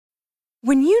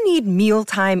When you need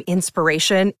mealtime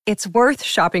inspiration, it's worth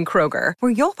shopping Kroger,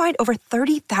 where you'll find over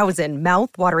 30,000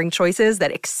 mouth-watering choices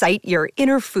that excite your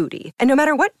inner foodie. And no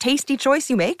matter what tasty choice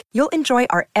you make, you'll enjoy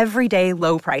our everyday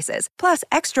low prices, plus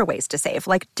extra ways to save,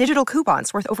 like digital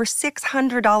coupons worth over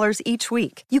 $600 each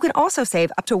week. You can also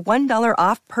save up to $1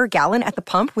 off per gallon at the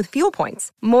pump with fuel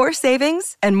points. More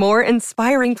savings and more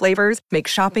inspiring flavors make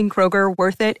shopping Kroger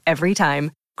worth it every time.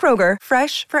 Kroger,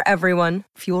 fresh for everyone.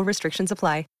 Fuel restrictions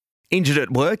apply. Injured at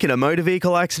work in a motor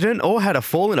vehicle accident or had a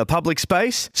fall in a public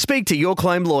space? Speak to Your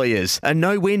Claim Lawyers, a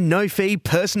no-win, no-fee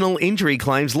personal injury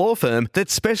claims law firm that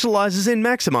specialises in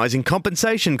maximising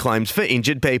compensation claims for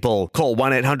injured people. Call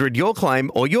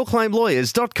 1-800-YOUR-CLAIM or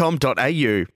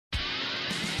yourclaimlawyers.com.au.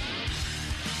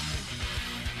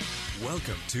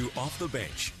 Welcome to Off the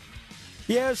Bench.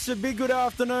 Yes, a big good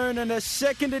afternoon and a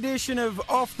second edition of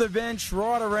Off the Bench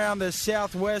right around the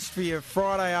southwest for your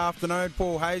Friday afternoon.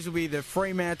 Paul Hazelby, the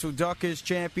Fremantle Dockers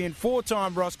champion,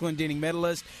 four-time Ross Glendinning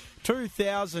medalist,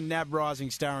 2000 NAB Rising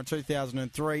Star and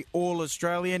 2003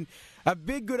 All-Australian. A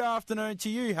big good afternoon to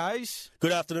you, Hayes.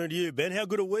 Good afternoon to you, Ben. How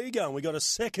good are we going? We got a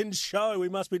second show. We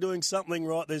must be doing something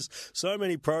right. There's so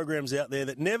many programs out there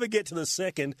that never get to the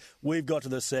second. We've got to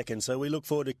the second. So we look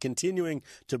forward to continuing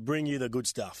to bring you the good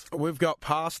stuff. We've got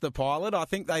past the pilot. I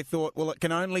think they thought, well, it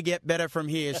can only get better from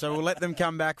here. So we'll let them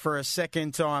come back for a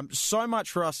second time. So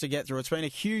much for us to get through. It's been a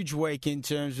huge week in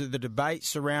terms of the debate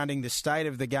surrounding the state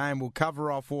of the game. We'll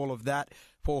cover off all of that.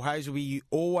 Paul Hazelby, you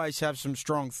always have some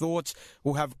strong thoughts.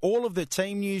 We'll have all of the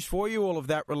team news for you, all of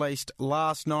that released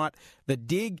last night. The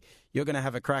dig, you're going to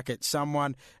have a crack at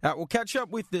someone. We'll catch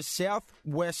up with the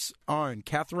Southwest's own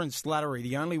Catherine Slattery,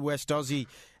 the only West Aussie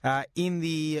in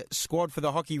the squad for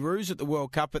the Hockey Roos at the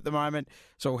World Cup at the moment.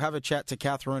 So we'll have a chat to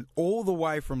Catherine all the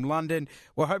way from London.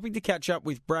 We're hoping to catch up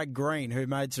with Brad Green, who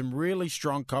made some really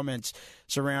strong comments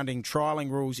surrounding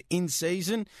trialling rules in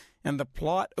season and the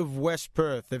plight of West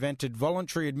Perth. They've entered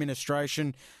voluntary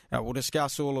administration. We'll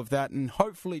discuss all of that and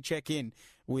hopefully check in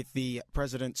with the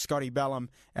President, Scotty Ballum,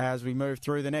 as we move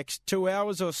through the next 2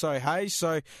 hours or so, Hayes.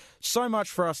 So much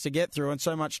for us to get through and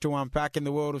so much to unpack in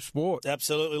the world of sport.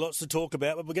 Absolutely, lots to talk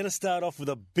about, but we're going to start off with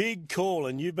a big call,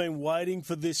 and you've been waiting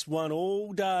for this one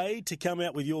all day to come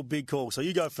out with your big call. So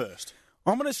you go first.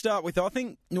 I'm going to start with, I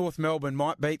think North Melbourne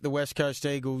might beat the West Coast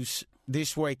Eagles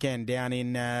this weekend down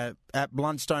in at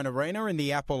Blundstone Arena in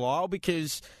the Apple Isle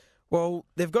because, well,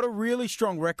 they've got a really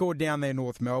strong record down there,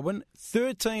 North Melbourne.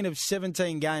 13 of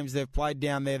 17 games they've played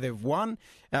down there, they've won.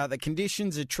 The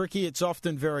conditions are tricky. It's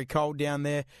often very cold down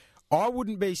there. I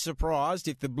wouldn't be surprised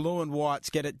if the Blue and Whites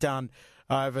get it done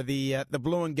over the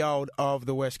blue and gold of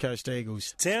the West Coast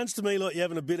Eagles. Sounds to me like you're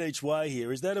having a bit each way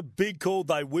here. Is that a big call?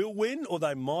 They will win or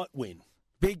they might win?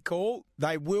 Big call.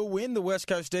 They will win. The West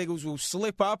Coast Eagles will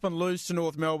slip up and lose to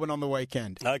North Melbourne on the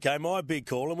weekend. Okay, my big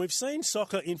call. And we've seen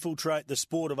soccer infiltrate the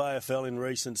sport of AFL in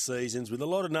recent seasons with a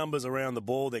lot of numbers around the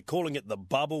ball. They're calling it the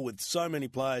bubble with so many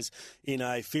players in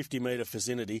a 50-metre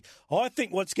vicinity. I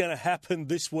think what's going to happen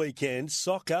this weekend,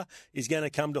 soccer is going to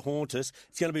come to haunt us.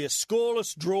 It's going to be a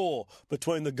scoreless draw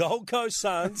between the Gold Coast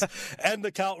Suns and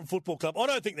the Carlton Football Club. I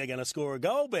don't think they're going to score a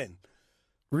goal, Ben.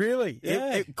 Really?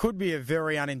 Yeah. It could be a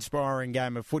very uninspiring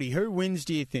game of footy. Who wins,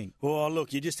 do you think? Well,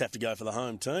 look, you just have to go for the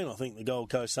home team. I think the Gold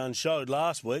Coast Suns showed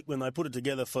last week when they put it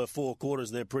together for 4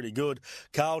 quarters, they're pretty good.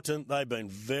 Carlton, they've been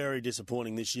very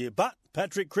disappointing this year. But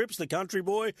Patrick Cripps, the country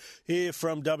boy here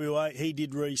from WA, he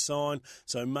did re-sign,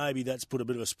 so maybe that's put a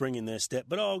bit of a spring in their step.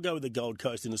 But I'll go with the Gold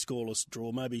Coast in a scoreless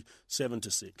draw, maybe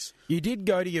 7-6. You did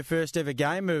go to your first ever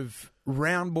game of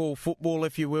round ball football,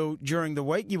 if you will, during the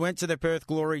week. You went to the Perth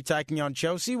Glory taking on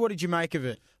Chelsea. What did you make of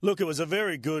it? Look, it was a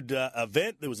very good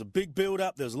event. There was a big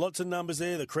build-up. There was lots of numbers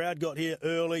there. The crowd got here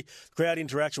early. Crowd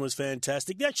interaction was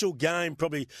fantastic. The actual game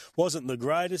probably wasn't the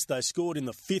greatest. They scored in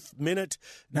the 5th minute.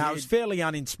 No, it was fairly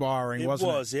uninspiring,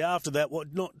 wasn't it? It was, yeah. After that,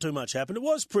 not too much happened. It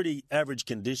was pretty average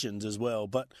conditions as well.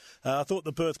 But I thought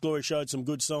the Perth Glory showed some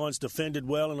good signs, defended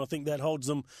well, and I think that holds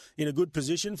them in a good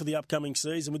position for the upcoming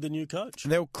season with the new coach.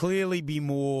 They'll clearly be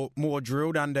more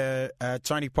drilled under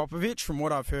Tony Popovich. From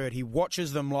what I've heard, he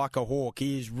watches them like a hawk.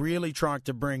 He is really trying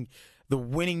to bring the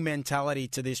winning mentality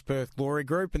to this Perth Glory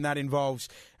group, and that involves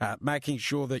making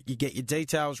sure that you get your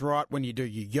details right when you do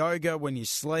your yoga, when you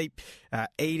sleep,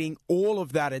 eating, all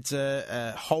of that. It's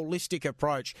a holistic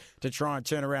approach to try and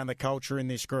turn around the culture in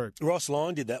this group. Ross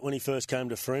Lyon did that when he first came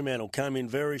to Fremantle, came in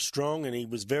very strong, and he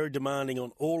was very demanding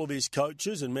on all of his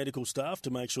coaches and medical staff to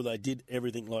make sure they did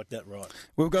everything like that right.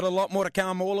 We've got a lot more to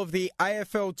come. All of the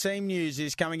AFL team news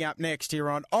is coming up next here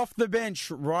on Off the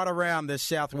Bench, right around the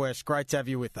Southwest. Great to have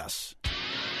you with us.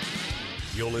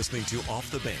 You're listening to Off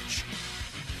the Bench.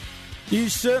 You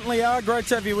certainly are. Great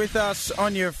to have you with us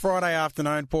on your Friday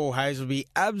afternoon. Paul Hazelby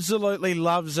absolutely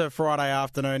loves a Friday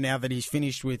afternoon now that he's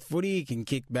finished with footy. He can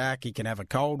kick back, he can have a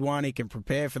cold one, he can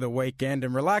prepare for the weekend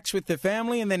and relax with the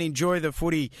family and then enjoy the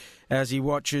footy as he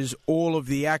watches all of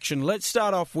the action. Let's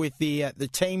start off with the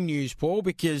team news, Paul,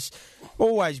 because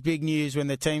always big news when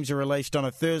the teams are released on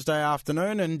a Thursday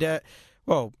afternoon and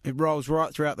well, it rolls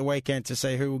right throughout the weekend to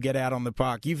see who will get out on the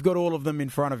park. You've got all of them in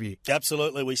front of you.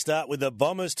 Absolutely. We start with the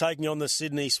Bombers taking on the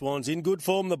Sydney Swans. In good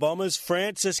form, the Bombers.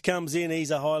 Francis comes in. He's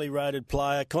a highly rated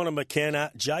player. Connor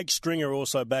McKenna, Jake Stringer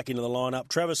also back into the lineup.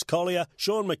 Travis Collier,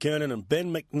 Sean McKernan and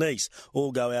Ben McNeese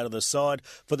all go out of the side.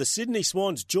 For the Sydney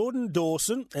Swans, Jordan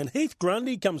Dawson and Heath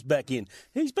Grundy comes back in.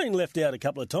 He's been left out a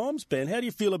couple of times, Ben. How do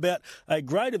you feel about a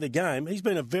great of the game? He's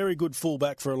been a very good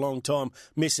fullback for a long time,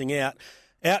 missing out.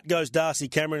 Out goes Darcy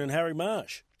Cameron and Harry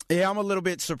Marsh. Yeah, I'm a little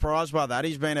bit surprised by that.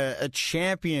 He's been a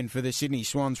champion for the Sydney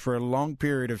Swans for a long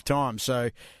period of time.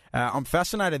 So I'm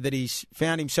fascinated that he's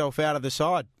found himself out of the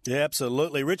side. Yeah,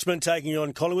 absolutely. Richmond taking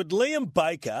on Collingwood. Liam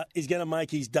Baker is going to make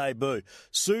his debut.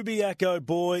 Subiaco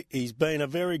boy, he's been a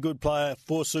very good player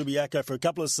for Subiaco for a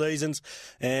couple of seasons,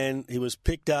 and he was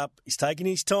picked up. He's taken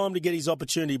his time to get his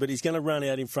opportunity, but he's going to run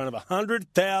out in front of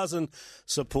 100,000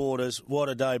 supporters. What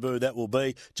a debut that will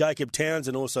be. Jacob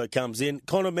Townsend also comes in.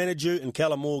 Connor Menadue and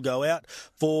Callum Moore go out.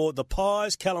 For the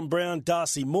Pies, Callum Brown,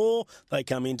 Darcy Moore, they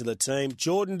come into the team.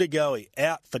 Jordan De Goey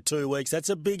out for 2 weeks. That's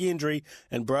a big injury,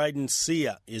 and Braden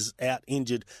Sear is out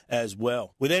injured as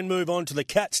well. We then move on to the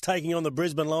Cats taking on the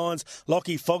Brisbane Lions.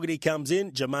 Lockie Fogarty comes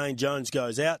in. Jermaine Jones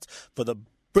goes out. For the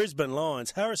Brisbane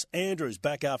Lions, Harris Andrews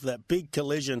back after that big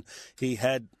collision he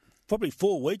had probably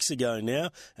 4 weeks ago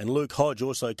now, and Luke Hodge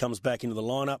also comes back into the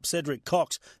lineup. Cedric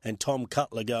Cox and Tom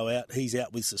Cutler go out. He's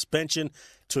out with suspension.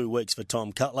 2 weeks for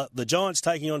Tom Cutler. The Giants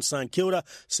taking on St Kilda.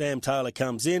 Sam Taylor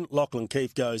comes in. Lachlan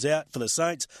Keefe goes out. For the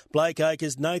Saints, Blake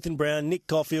Acres, Nathan Brown, Nick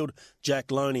Caulfield,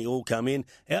 Jack Loney all come in.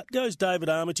 Out goes David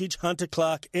Armitage, Hunter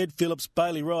Clark, Ed Phillips,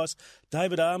 Bailey Rice.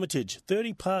 David Armitage,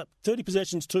 30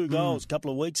 possessions, 2 goals a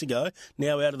couple of weeks ago,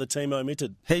 now out of the team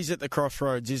omitted. He's at the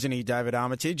crossroads, isn't he, David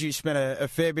Armitage? You spent a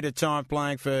fair bit of time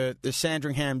playing for the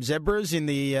Sandringham Zebras in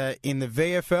the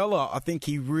VFL. I think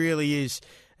he really is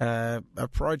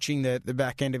approaching the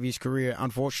back end of his career,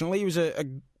 unfortunately. He was a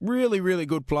really, really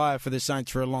good player for the Saints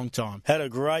for a long time. Had a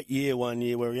great year one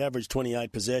year where he averaged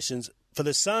 28 possessions. For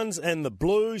the Suns and the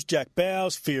Blues, Jack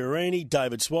Bowes, Fiorini,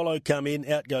 David Swallow come in.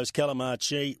 Out goes Callum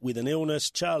Archie with an illness,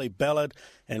 Charlie Ballard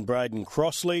and Braden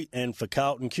Crossley. And for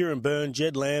Carlton, Kieran Byrne,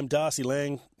 Jed Lamb, Darcy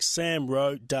Lang, Sam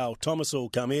Rowe, Dale Thomas all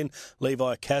come in.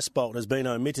 Levi Casbolt has been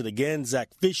omitted again. Zach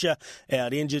Fisher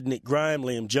out injured. Nick Graham,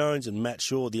 Liam Jones and Matt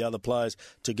Shaw, the other players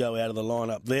to go out of the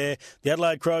lineup there. The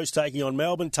Adelaide Crows taking on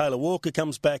Melbourne. Taylor Walker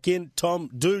comes back in. Tom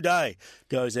Douday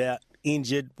goes out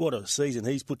injured. What a season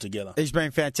he's put together. He's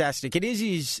been fantastic. It is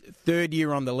his 3rd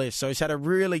year on the list, so he's had a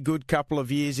really good couple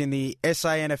of years in the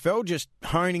SANFL, just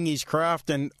honing his craft,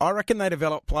 and I reckon they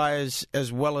develop players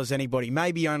as well as anybody,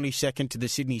 maybe only second to the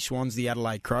Sydney Swans, the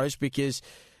Adelaide Crows, because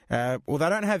they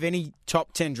don't have any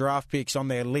top 10 draft picks on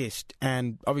their list,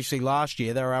 and obviously last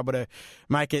year they were able to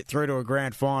make it through to a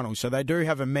grand final, so they do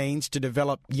have a means to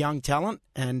develop young talent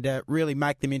and really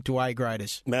make them into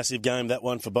A-graders. Massive game, that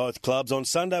one for both clubs. On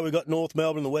Sunday, we've got North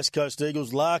Melbourne, the West Coast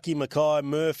Eagles. Larkey, Mackay,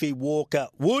 Murphy, Walker,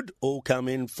 Wood all come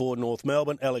in for North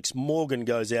Melbourne. Alex Morgan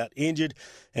goes out injured.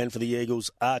 And for the Eagles,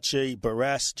 Archie,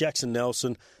 Barras, Jackson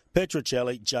Nelson,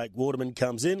 Petruccelli, Jake Waterman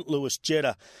comes in. Lewis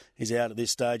Jetta is out at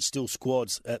this stage, still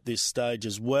squads at this stage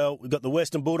as well. We've got the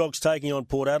Western Bulldogs taking on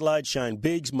Port Adelaide. Shane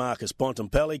Biggs, Marcus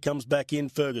Bontempelli comes back in.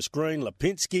 Fergus Green,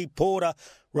 Lipinski, Porter,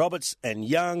 Roberts and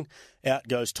Young. Out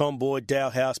goes Tom Boyd,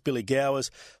 Dowhouse, Billy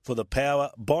Gowers. For the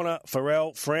Power, Bonner,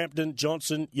 Farrell, Frampton,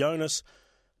 Johnson, Jonas,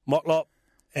 Motlop,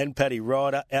 and Paddy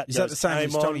Ryder. Out Is goes that the same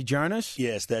as Tommy Jonas?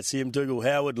 Yes, that's him. Dougal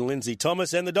Howard and Lindsay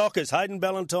Thomas. And the Dockers, Hayden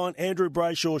Ballantyne, Andrew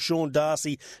Brayshaw, Sean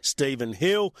Darcy, Stephen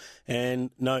Hill. And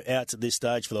no outs at this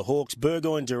stage for the Hawks.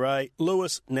 Burgoyne, Duray,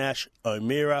 Lewis, Nash,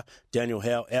 O'Meara, Daniel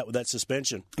Howe out with that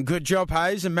suspension. Good job,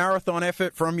 Hayes. A marathon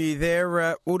effort from you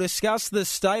there. We'll discuss the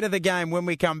state of the game when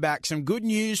we come back. Some good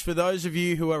news for those of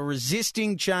you who are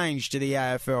resisting change to the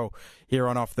AFL here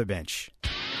on Off the Bench.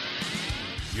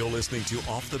 You're listening to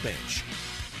Off the Bench.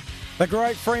 The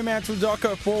great Fremantle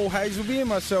docker, Paul Hazelby, and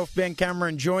myself, Ben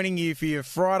Cameron, joining you for your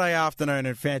Friday afternoon.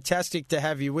 And fantastic to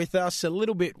have you with us. A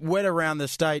little bit wet around the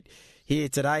state here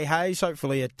today, Hayes.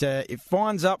 Hopefully it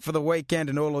finds up for the weekend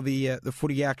and all of the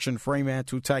footy action.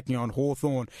 Fremantle taking on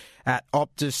Hawthorn at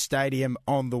Optus Stadium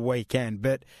on the weekend.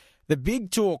 But the big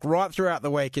talk right throughout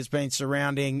the week has been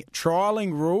surrounding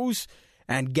trialling rules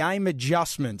and game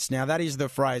adjustments. Now, that is the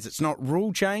phrase. It's not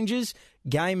rule changes.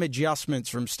 Game adjustments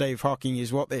from Steve Hocking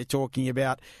is what they're talking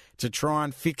about to try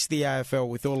and fix the AFL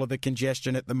with all of the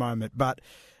congestion at the moment. But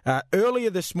earlier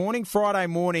this morning, Friday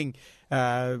morning,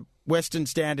 Western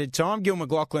Standard Time, Gil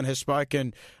McLachlan has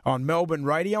spoken on Melbourne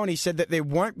radio, and he said that there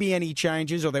won't be any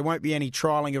changes or there won't be any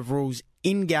trialling of rules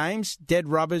in games, dead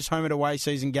rubbers, home and away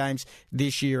season games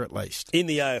this year at least. In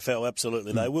the AFL,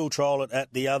 absolutely. They will trial it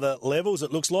at the other levels,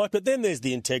 it looks like. But then there's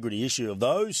the integrity issue of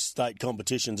those state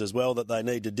competitions as well that they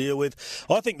need to deal with.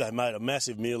 I think they made a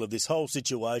massive meal of this whole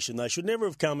situation. They should never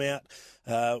have come out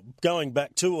going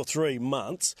back 2 or 3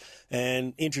 months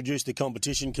and introduced the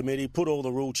competition committee, put all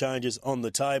the rule changes on the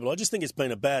table. I just think it's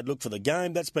been a bad look for the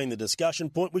game. That's been the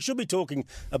discussion point. We should be talking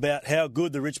about how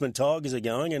good the Richmond Tigers are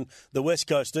going and the West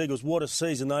Coast Eagles. What a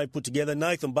season they've put together.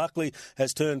 Nathan Buckley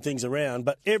has turned things around.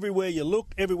 But everywhere you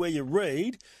look, everywhere you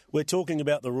read, we're talking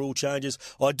about the rule changes.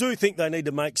 I do think they need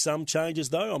to make some changes,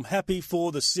 though. I'm happy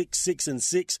for the 6, 6 and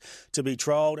 6 to be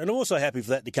trialled, and I'm also happy for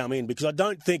that to come in because I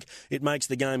don't think it makes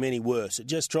the game any worse. It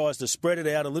just tries to spread it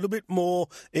out a little bit more,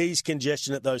 ease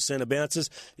congestion at those centre bounces.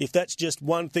 If that's just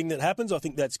one thing that happens, I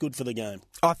think that's good for the game.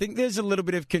 I think there's a little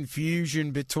bit of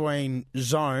confusion between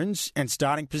zones and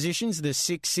starting positions, the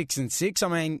 6, 6 and 6. I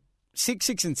mean, 6,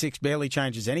 6 and 6 barely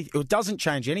changes anything. It doesn't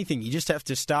change anything. You just have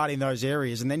to start in those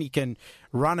areas and then you can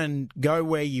run and go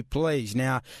where you please.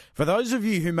 Now, for those of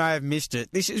you who may have missed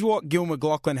it, this is what Gil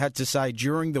McLachlan had to say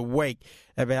during the week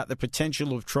about the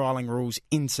potential of trialling rules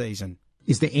in season.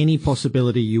 Is there any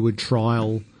possibility you would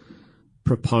trial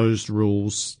proposed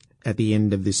rules at the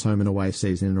end of this home and away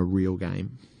season in a real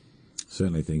game?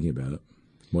 Certainly thinking about it.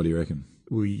 What do you reckon?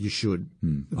 Well, you should.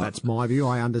 That's my view.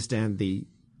 I understand the...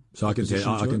 So I can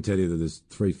tell you that there's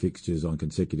 3 fixtures on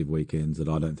consecutive weekends that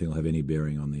I don't think will have any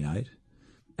bearing on the 8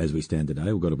 as we stand today.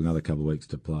 We've got another couple of weeks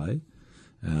to play.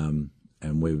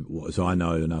 So I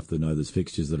know enough to know there's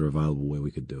fixtures that are available where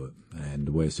we could do it. And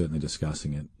we're certainly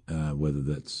discussing it, whether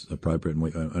that's appropriate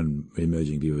and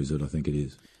emerging view is that I think it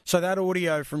is. So that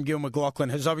audio from Gil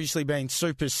McLachlan has obviously been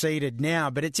superseded now,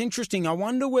 but it's interesting. I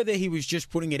wonder whether he was just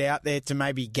putting it out there to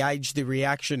maybe gauge the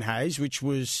reaction, Hayes, which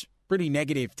was pretty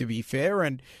negative, to be fair,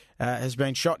 and has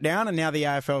been shot down, and now the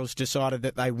AFL has decided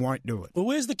that they won't do it. Well,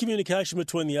 where's the communication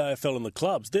between the AFL and the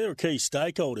clubs? They're a key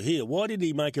stakeholder here. Why did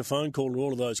he make a phone call to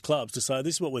all of those clubs to say,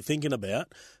 this is what we're thinking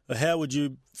about? How would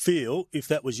you feel if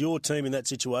that was your team in that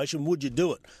situation? Would you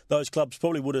do it? Those clubs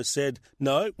probably would have said,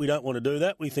 no, we don't want to do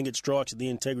that. We think it strikes at the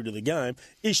integrity of the game.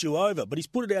 Issue over. But he's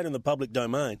put it out in the public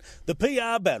domain. The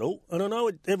PR battle, and I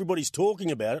know everybody's talking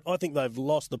about it, I think they've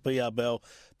lost the PR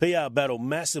battle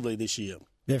massively this year.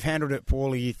 They've handled it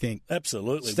poorly, you think?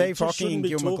 Absolutely. Steve Hocking and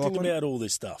Gil McLachlan. Talking about all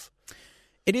this stuff.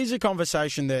 It is a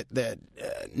conversation that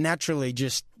naturally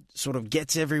just sort of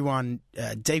gets everyone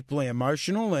deeply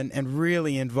emotional and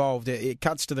really involved. It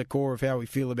cuts to the core of how we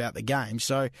feel about the game.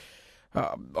 So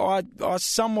I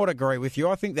somewhat agree with you.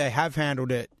 I think they have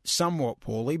handled it somewhat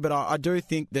poorly, but I do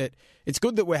think that it's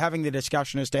good that we're having the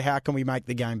discussion as to how can we make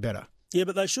the game better. Yeah,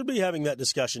 but they should be having that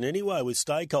discussion anyway with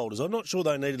stakeholders. I'm not sure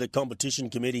they needed a competition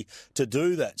committee to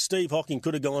do that. Steve Hocking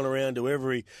could have gone around to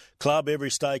every club, every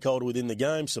stakeholder within the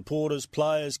game, supporters,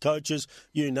 players, coaches,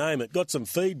 you name it, got some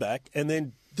feedback and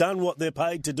then done what they're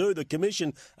paid to do. The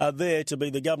Commission are there to be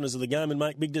the governors of the game and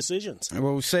make big decisions.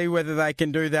 We'll see whether they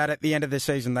can do that at the end of the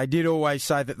season. They did always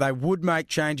say that they would make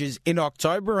changes in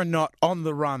October and not on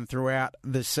the run throughout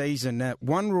the season.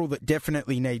 One rule that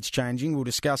definitely needs changing, we'll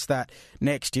discuss that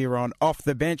next year on Off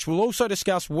the Bench. We'll also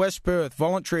discuss West Perth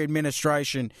voluntary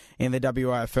administration in the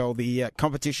WAFL, the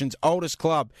competition's oldest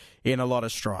club in a lot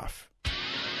of strife.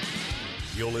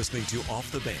 You're listening to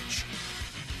Off the Bench.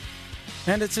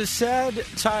 And it's a sad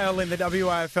tale in the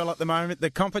WAFL at the moment.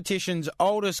 The competition's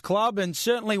oldest club and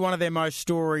certainly one of their most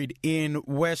storied in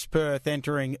West Perth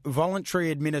entering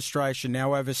voluntary administration.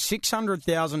 Now over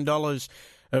 $600,000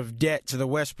 of debt to the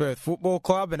West Perth Football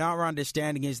Club. And our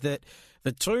understanding is that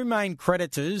the two main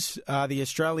creditors are the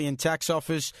Australian Tax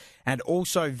Office and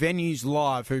also Venues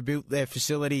Live, who built their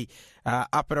facility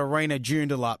up at Arena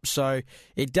Joondalup. So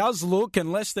it does look,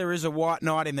 unless there is a white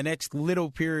knight in the next little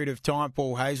period of time,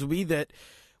 Paul Hazelby, that,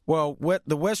 well,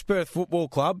 the West Perth Football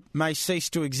Club may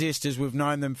cease to exist as we've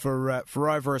known them for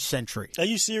over a century. Are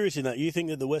you serious in that? You think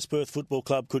that the West Perth Football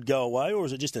Club could go away, or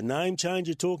is it just a name change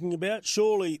you're talking about?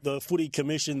 Surely the Footy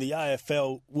Commission, the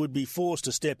AFL, would be forced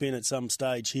to step in at some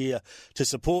stage here to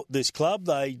support this club.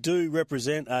 They do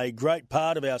represent a great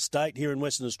part of our state here in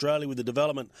Western Australia with the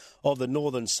development of the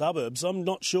northern suburbs. I'm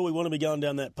not sure we want to be going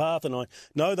down that path, and I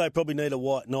know they probably need a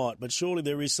white knight, but surely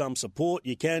there is some support.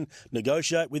 You can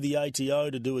negotiate with the ATO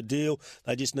to do do a deal.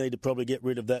 They just need to probably get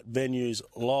rid of that Venues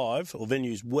Live or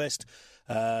Venues West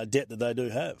debt that they do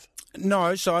have.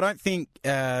 No, so I don't think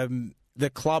the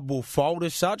club will fold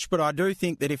as such, but I do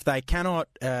think that if they cannot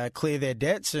clear their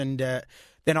debts, and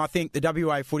then I think the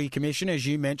WA Footy Commission, as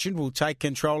you mentioned, will take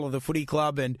control of the footy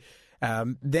club, and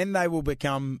then they will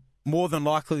become more than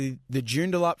likely the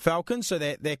Joondalup Falcons. So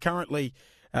they're currently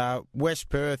West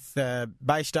Perth,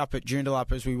 based up at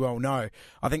Joondalup, as we well know.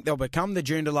 I think they'll become the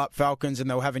Joondalup Falcons, and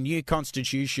they'll have a new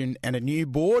constitution and a new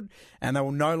board, and they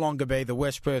will no longer be the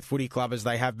West Perth Footy Club as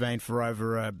they have been for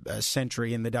over a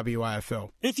century in the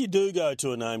WAFL. If you do go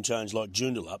to a name change like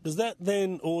Joondalup, does that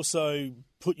then also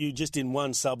put you just in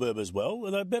one suburb as well?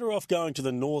 Are they better off going to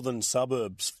the Northern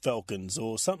Suburbs Falcons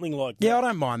or something like that? Yeah, I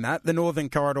don't mind that. The Northern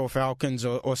Corridor Falcons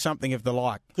or something of the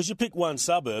like. Because you pick one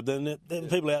suburb, then the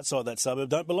people outside that suburb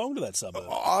don't belong to that suburb.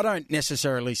 I don't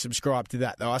necessarily subscribe to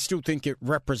that, though. I still think it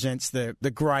represents the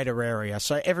greater area.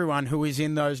 So everyone who is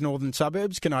in those northern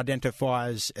suburbs can identify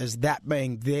as that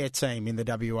being their team in the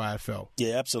WAFL.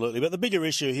 Yeah, absolutely. But the bigger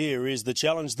issue here is the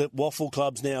challenge that waffle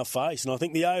clubs now face. And I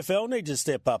think the AFL need to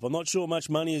step up. I'm not sure much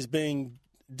money is being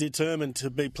determined to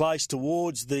be placed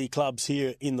towards the clubs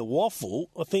here in the waffle.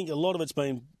 I think a lot of it's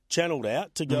been channelled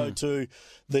out to go to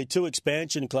the two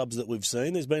expansion clubs that we've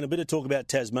seen. There's been a bit of talk about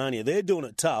Tasmania. They're doing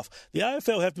it tough. The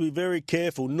AFL have to be very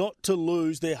careful not to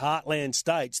lose their heartland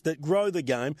states that grow the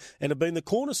game and have been the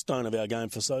cornerstone of our game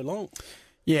for so long.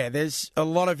 Yeah, there's a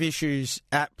lot of issues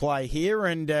at play here,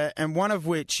 and one of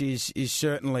which is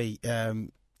certainly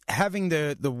having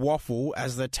the waffle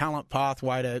as the talent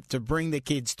pathway to bring the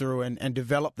kids through and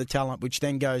develop the talent, which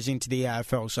then goes into the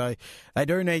AFL. So they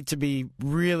do need to be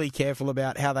really careful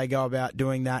about how they go about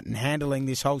doing that and handling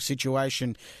this whole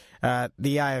situation, the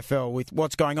AFL, with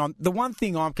what's going on. The one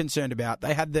thing I'm concerned about,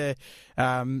 they had the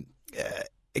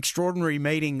extraordinary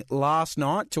meeting last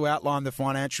night to outline the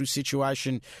financial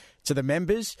situation to the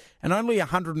members, and only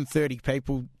 130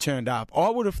 people turned up. I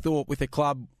would have thought with a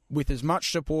club with as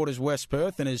much support as West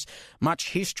Perth and as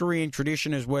much history and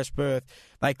tradition as West Perth,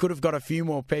 they could have got a few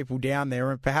more people down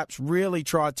there and perhaps really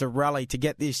tried to rally to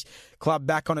get this club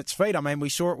back on its feet. I mean, we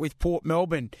saw it with Port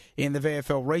Melbourne in the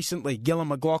VFL recently. Gillon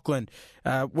McLaughlin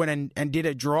went and did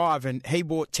a drive, and he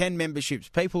bought 10 memberships.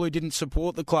 People who didn't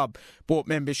support the club bought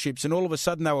memberships, and all of a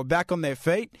sudden they were back on their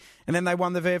feet, and then they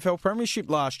won the VFL Premiership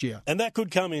last year. And that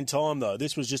could come in time, though.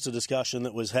 This was just a discussion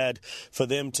that was had for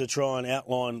them to try and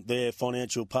outline their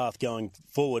financial path going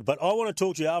forward. But I want to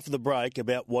talk to you after the break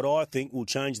about what I think will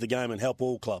change the game and help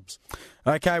all clubs.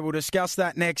 Okay, we'll discuss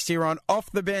that next here on Off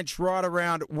the Bench right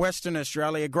around Western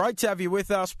Australia. Great to have you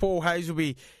with us, Paul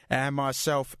Hazelby and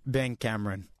myself, Ben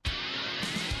Cameron.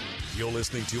 You're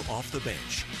listening to Off the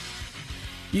Bench.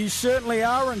 You certainly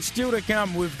are, and still to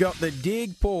come, we've got The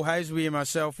Dig. Paul Hazelby and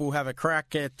myself will have a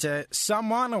crack at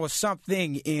someone or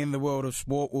something in the world of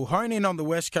sport. We'll hone in on the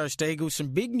West Coast Eagles. Some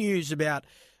big news about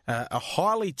a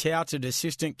highly touted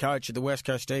assistant coach at the West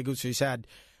Coast Eagles who's had,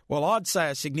 well, I'd say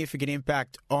a significant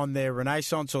impact on their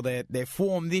renaissance or their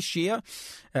form this year,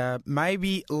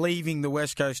 maybe leaving the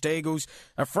West Coast Eagles.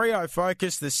 A Freo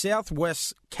focus, the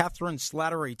Southwest Catherine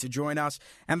Slattery to join us,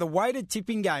 and the weighted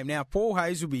tipping game. Now, Paul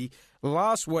Hazelby,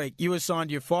 last week you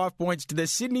assigned your 5 points to the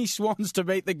Sydney Swans to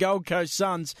beat the Gold Coast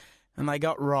Suns, and they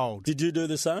got rolled. Did you do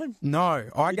the same? No,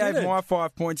 I gave my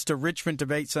 5 points to Richmond to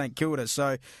beat St Kilda.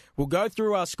 So we'll go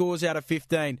through our scores out of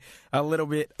 15 a little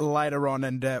bit later on.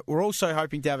 And we're also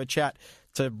hoping to have a chat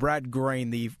to Brad Green,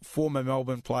 the former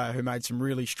Melbourne player who made some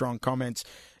really strong comments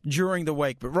during the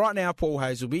week. But right now, Paul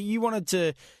Hazelby, you wanted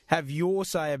to have your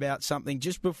say about something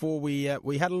just before we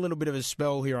had a little bit of a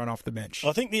spell here on Off the Bench.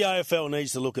 I think the AFL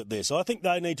needs to look at this. I think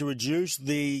they need to reduce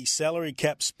the salary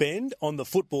cap spend on the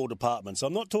football departments.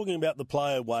 I'm not talking about the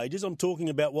player wages. I'm talking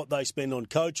about what they spend on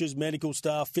coaches, medical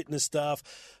staff, fitness staff,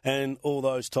 and all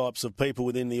those types of people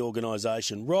within the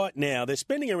organisation. Right now, they're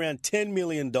spending around $10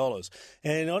 million.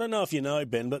 And I don't know if you know,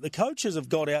 Ben, but the coaches have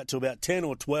got out to about 10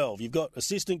 or 12. You've got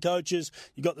assistant coaches,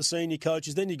 you've got the senior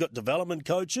coaches, then you've got development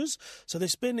coaches. So they're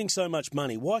spending so much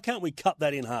money. Why can't we cut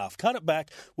that in half? Cut it back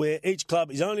where each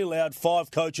club is only allowed 5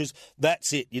 coaches.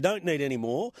 That's it. You don't need any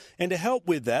more. And to help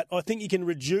with that, I think you can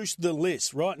reduce the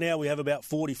list. Right now we have about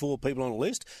 44 people on a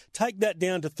list. Take that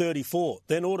down to 34.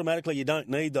 Then automatically you don't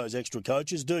need those extra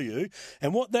coaches, do you?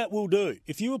 And what that will do,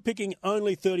 if you were picking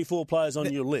only 34 players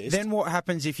on your list... Then what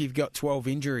happens if you've got 12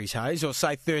 injuries, Hayes? Or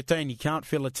say 13, you can't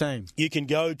fill a team? You can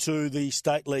go to the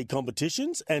state league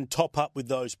competitions and top up with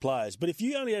those players. But if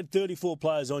you only had 34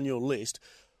 players on your list,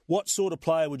 what sort of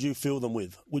player would you fill them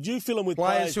with? Would you fill them with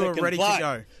players who that are can ready play? to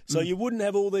go? So you wouldn't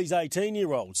have all these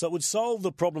 18-year-olds. So it would solve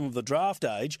the problem of the draft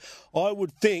age. I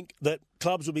would think that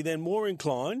clubs would be then more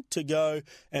inclined to go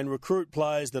and recruit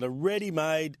players that are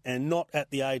ready-made and not at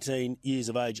the 18 years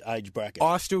of age bracket.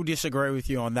 I still disagree with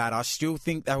you on that. I still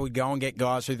think they would go and get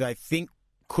guys who they think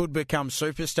could become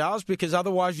superstars, because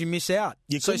otherwise you miss out.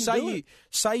 So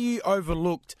say you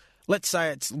overlooked, let's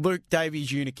say it's Luke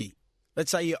Davies-Unicky.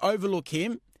 Let's say you overlook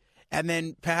him, and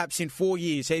then perhaps in 4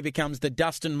 years he becomes the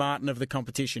Dustin Martin of the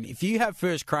competition. If you have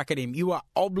first crack at him, you are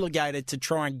obligated to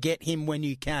try and get him when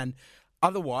you can.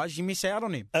 Otherwise, you miss out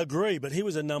on him. Agree, but he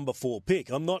was a number 4 pick.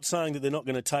 I'm not saying that they're not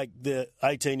going to take the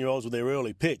 18-year-olds with their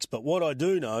early picks, but what I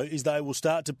do know is they will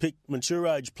start to pick mature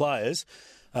age players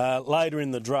later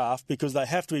in the draft, because they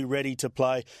have to be ready to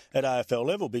play at AFL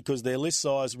level, because their list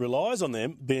size relies on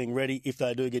them being ready if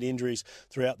they do get injuries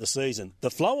throughout the season.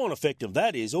 The flow-on effect of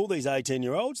that is all these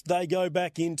 18-year-olds, they go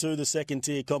back into the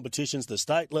second-tier competitions, the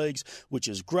state leagues, which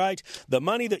is great. The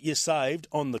money that you saved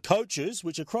on the coaches,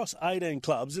 which across 18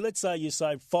 clubs, let's say you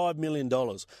saved $5 million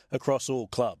across all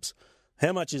clubs.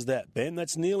 How much is that, Ben?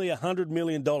 That's nearly $100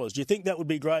 million. Do you think that would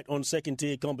be great on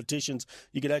second-tier competitions?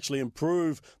 You could actually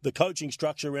improve the coaching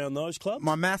structure around those clubs?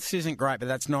 My maths isn't great, but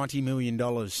that's $90 million,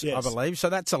 yes, I believe.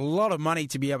 So that's a lot of money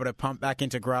to be able to pump back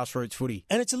into grassroots footy.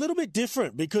 And it's a little bit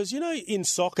different because, in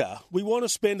soccer, we want to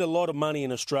spend a lot of money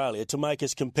in Australia to make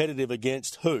us competitive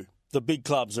against who? The big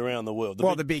clubs around the world.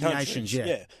 The big nations,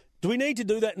 yeah. Do we need to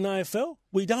do that in AFL?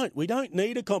 We don't. We don't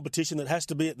need a competition that has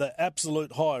to be at the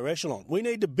absolute higher echelon. We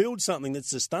need to build something that's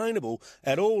sustainable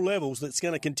at all levels, that's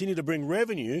going to continue to bring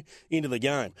revenue into the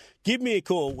game. Give me a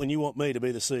call when you want me to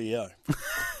be the CEO.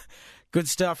 Good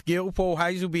stuff, Gil. Paul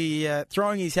Hayes will be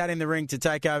throwing his hat in the ring to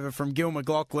take over from Gil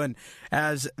McLaughlin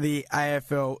as the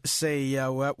AFL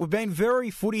CEO. We've been very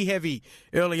footy heavy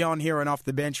early on here and off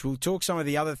the bench. We'll talk some of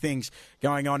the other things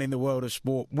going on in the world of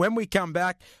sport when we come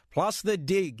back, plus the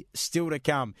dig still to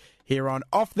come here on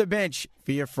Off the Bench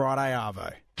for your Friday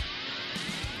Arvo.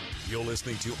 You're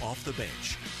listening to Off the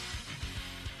Bench.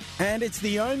 And it's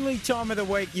the only time of the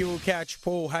week you will catch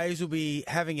Paul Hayes will be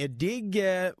having a dig.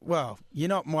 Well, you're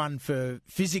not one for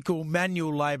physical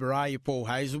manual labour, are you, Paul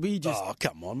Hayes? Oh,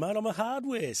 come on, mate. I'm a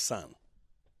hardware son.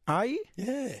 Are you?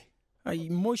 Yeah.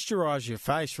 You moisturise your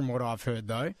face from what I've heard,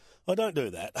 though. I don't do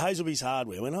that. Hazelby's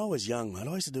Hardware. When I was young, mate,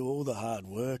 I used to do all the hard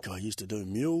work. I used to do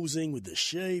mulesing with the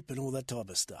sheep and all that type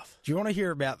of stuff. Do you want to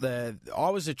hear about I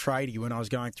was a tradie when I was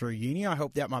going through uni. I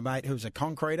helped out my mate who was a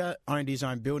concreter, owned his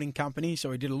own building company,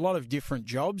 so he did a lot of different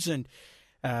jobs. And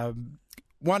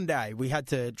one day we had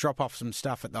to drop off some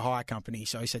stuff at the hire company.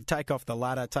 So he said, take off the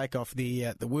ladder, take off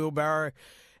the wheelbarrow,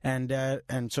 and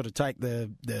sort of take the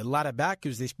ladder back. It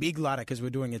was this big ladder because we're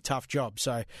doing a tough job.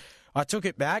 So I took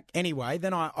it back. Anyway,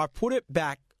 then I put it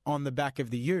back on the back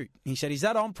of the ute. He said, is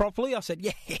that on properly? I said,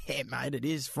 yeah, mate, it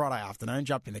is. Friday afternoon,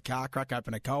 jump in the car, crack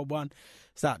open a cold one,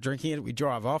 start drinking it. We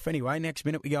drive off. Anyway, next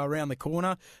minute we go around the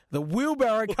corner. The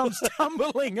wheelbarrow comes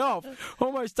tumbling off.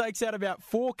 Almost takes out about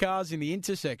 4 cars in the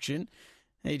intersection.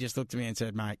 He just looked at me and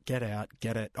said, mate, get out,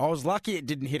 get it. I was lucky it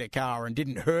didn't hit a car and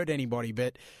didn't hurt anybody,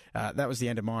 but that was the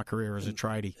end of my career as a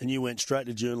tradie. And you went straight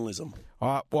to journalism?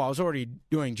 I was already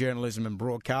doing journalism and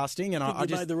broadcasting. And I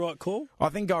made the right call? I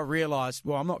think I realised,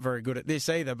 I'm not very good at this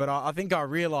either, but I think I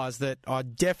realised that I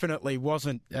definitely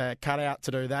wasn't cut out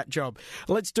to do that job.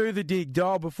 Let's do the dig.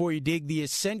 Dial before you dig, the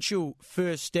essential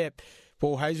first step.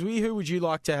 Paul Hazley, who would you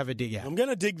like to have a dig at? I'm going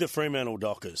to dig the Fremantle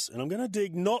Dockers, and I'm going to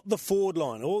dig not the forward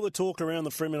line. All the talk around the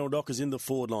Fremantle Dockers in the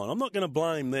forward line. I'm not going to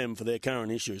blame them for their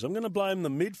current issues. I'm going to blame the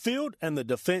midfield and the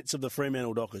defence of the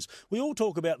Fremantle Dockers. We all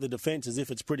talk about the defence as if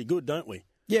it's pretty good, don't we?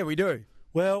 Yeah, we do.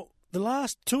 Well, the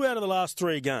last 2 out of the last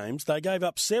 3 games, they gave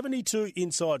up 72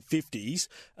 inside 50s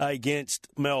against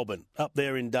Melbourne up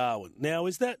there in Darwin. Now,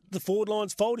 is that the forward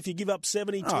line's fault if you give up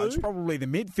 72? Oh, it's probably the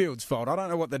midfield's fault. I don't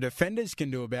know what the defenders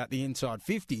can do about the inside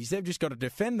 50s. They've just got to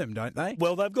defend them, don't they?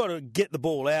 Well, they've got to get the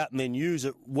ball out and then use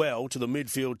it well to the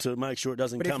midfield to make sure it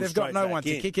doesn't come straight back in. But if they've got no one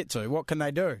to kick it to, what can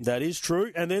they do? That is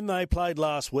true. And then they played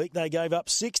last week. They gave up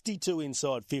 62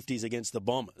 inside 50s against the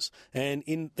Bombers. And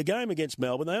in the game against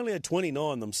Melbourne, they only had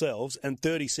 29 themselves and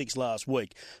 36 last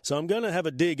week. So I'm going to have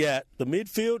a dig at the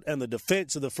midfield and the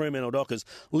defence of the Fremantle Dockers.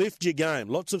 Lift your game.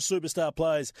 Lots of superstar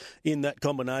players in that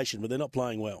combination, but they're not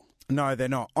playing well. No, they're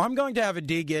not. I'm going to have a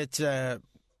dig at, the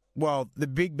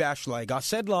Big Bash League. I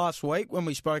said last week when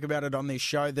we spoke about it on this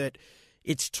show that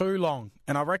it's too long,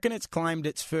 and I reckon it's claimed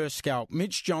its first scalp.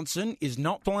 Mitch Johnson is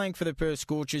not playing for the Perth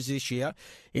Scorchers this year.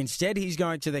 Instead, he's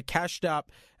going to the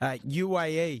cashed-up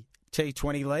UAE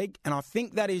T20 League, and I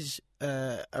think that is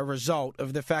a result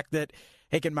of the fact that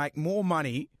he can make more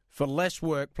money for less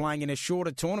work playing in a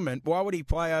shorter tournament. Why would he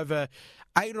play over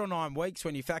 8 or 9 weeks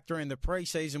when you factor in the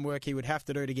pre-season work he would have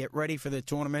to do to get ready for the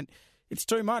tournament? It's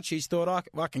too much. He's thought,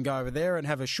 I can go over there and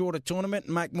have a shorter tournament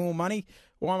and make more money.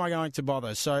 Why am I going to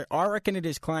bother? So I reckon it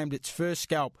has claimed its first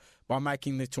scalp by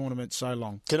making the tournament so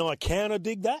long. Can I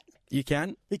counter-dig that? You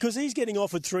can? Because he's getting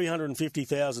offered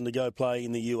 $350,000 to go play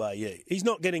in the UAE. He's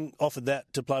not getting offered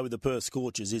that to play with the Perth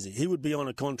Scorchers, is he? He would be on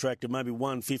a contract of maybe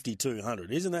 $150,000,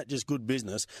 $200,000. Isn't that just good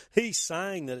business? He's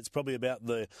saying that it's probably about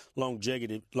the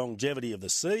longevity of the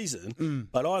season,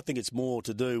 but I think it's more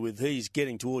to do with he's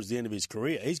getting towards the end of his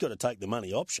career. He's got to take the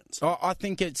money options. I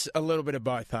think it's a little bit of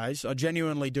both, Hayes. I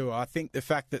genuinely do. I think the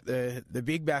fact that the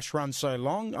Big Bash runs so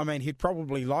long, I mean, he'd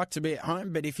probably like to be at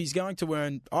home, but if he's going to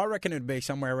earn, I reckon it'd be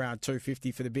somewhere around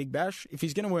 $250 for the Big Bash. If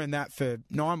he's going to earn that for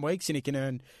 9 weeks and he can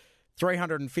earn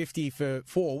 $350 for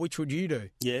 4, which would you do?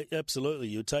 Yeah, absolutely.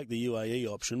 You'd take the UAE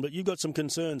option, but you've got some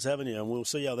concerns, haven't you? And we'll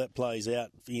see how that plays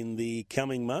out in the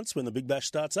coming months when the Big Bash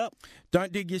starts up.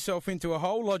 Don't dig yourself into a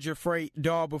hole. Lodge a free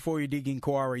dial before you dig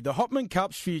inquiry. The Hopman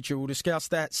Cup's future, we'll discuss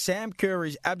that. Sam Kerr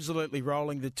is absolutely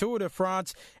rolling. The Tour de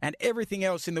France and everything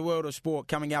else in the world of sport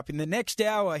coming up in the next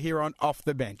hour here on Off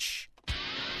the Bench.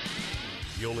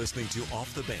 You're listening to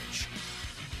Off the Bench.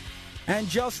 And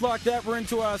just like that, we're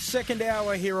into our second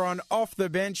hour here on Off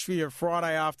the Bench for your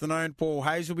Friday afternoon. Paul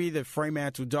Hazelby, the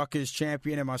Fremantle Dockers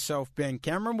champion, and myself, Ben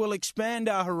Cameron, will expand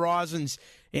our horizons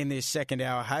in this second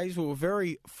hour. Hayes, we were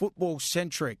very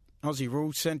football-centric, Aussie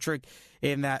rules-centric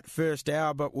in that first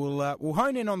hour, but we'll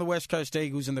hone in on the West Coast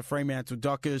Eagles and the Fremantle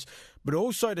Dockers, but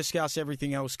also discuss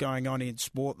everything else going on in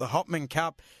sport. The Hopman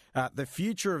Cup, the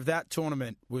future of that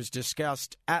tournament was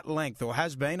discussed at length, or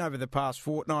has been over the past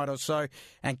fortnight or so,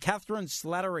 and Catherine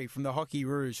Slattery from the Hockey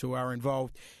Roos, who are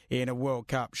involved in a World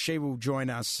Cup. She will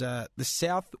join us. The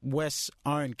Southwest's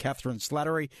own Catherine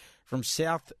Slattery from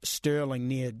South Stirling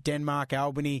near Denmark,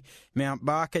 Albany, Mount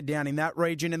Barker, down in that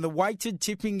region. And the weighted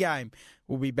tipping game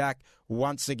will be back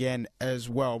once again as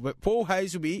well. But Paul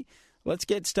Hazelby, let's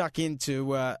get stuck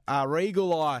into our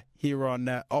Eagle Eye here on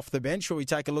Off the Bench, where we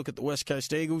take a look at the West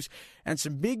Coast Eagles and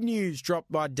some big news dropped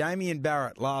by Damien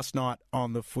Barrett last night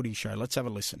on the Footy Show. Let's have a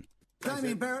listen.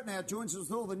 Damien Barrett now joins us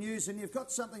with all the news, and you've got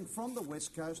something from the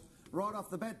West Coast right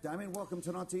off the bat. Damien, welcome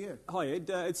tonight to you. Hi, Ed.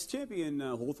 It's champion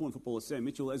Hawthorn footballer Sam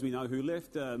Mitchell, as we know, who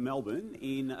left Melbourne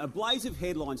in a blaze of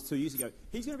headlines 2 years ago.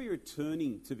 He's going to be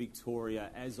returning to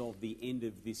Victoria as of the end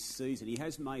of this season. He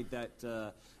has made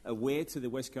that aware to the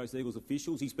West Coast Eagles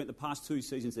officials. He spent the past 2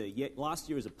 seasons there. Yet last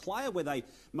year as a player, where they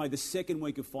made the second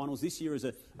week of finals. This year as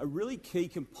a really key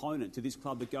component to this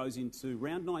club that goes into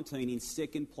round 19 in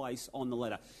second place on the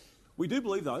ladder. We do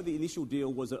believe, though, the initial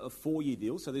deal was a 4-year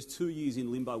deal, so there's 2 years in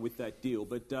limbo with that deal.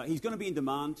 But he's going to be in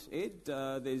demand, Ed.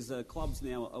 There's clubs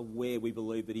now aware, we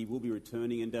believe, that he will be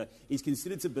returning, and he's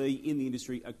considered to be, in the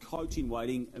industry, a coach in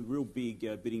waiting, a real big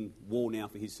bidding war now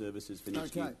for his services for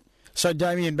next year. So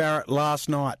Damien Barrett last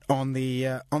night on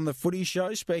the Footy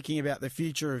Show, speaking about the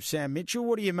future of Sam Mitchell.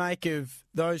 What do you make of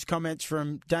those comments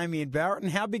from Damien Barrett,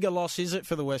 and how big a loss is it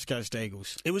for the West Coast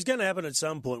Eagles? It was going to happen at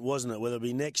some point, wasn't it? Whether it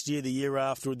be next year, the year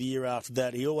after, or the year after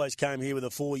that. He always came here with a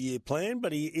 4-year plan,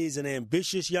 but he is an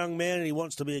ambitious young man and he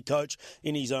wants to be a coach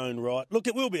in his own right. Look,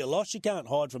 it will be a loss. You can't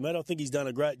hide from that. I think he's done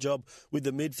a great job with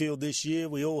the midfield this year.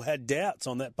 We all had doubts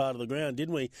on that part of the ground,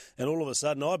 didn't we? And all of a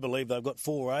sudden, I believe they've got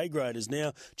 4 A-graders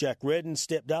now. Jack Redden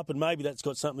stepped up, and maybe that's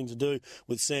got something to do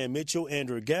with Sam Mitchell.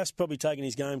 Andrew Gass probably taking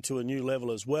his game to a new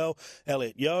level as well.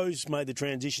 Elliot Yo's made the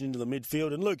transition into the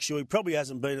midfield, and Luke Shuey probably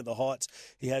hasn't been at the heights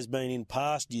he has been in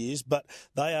past years, but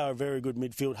they are a very good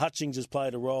midfield. Hutchings has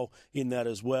played a role in that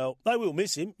as well. They will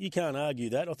miss him. You can't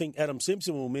argue that. I think Adam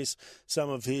Simpson will miss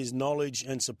some of his knowledge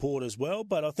and support as well,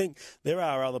 but I think there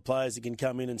are other players that can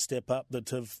come in and step up that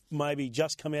have maybe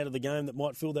just come out of the game that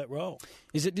might fill that role.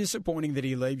 Is it disappointing that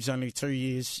he leaves only 2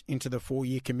 years into the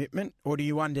 4-year commitment, or do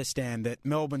you understand that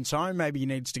Melbourne's home, maybe he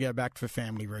needs to go back for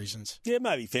family reasons? Yeah,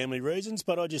 maybe family reasons,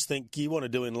 but I just think you want to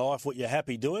do in life what you're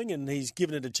happy doing, and he's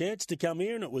given it a chance to come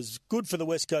here, and it was good for the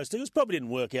West Coast Eagles. Probably didn't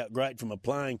work out great from a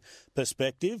playing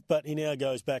perspective, but he now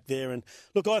goes back there, and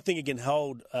look, I think he can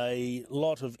hold a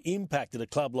lot of impact at a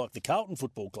club like the Carlton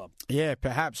Football Club. Yeah,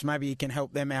 perhaps. Maybe he can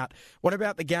help them out. What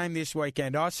about the game this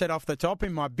weekend? I said off the top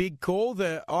in my big call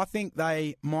that I think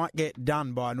they might get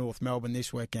done by North Melbourne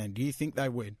this weekend. Do you think they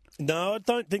would? No, I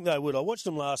don't think they would. I watched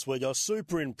them last week. I was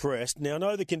super impressed. Now, I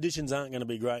know the conditions aren't going to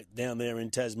be great down there in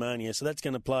Tasmania, so that's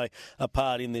going to play a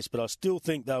part in this, but I still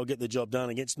think they'll get the job done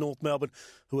against North Melbourne,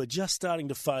 who are just starting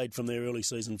to fade from their early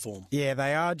season form. Yeah,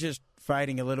 they are just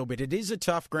fading a little bit. It is a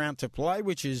tough ground to play,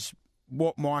 which is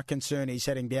what my concern is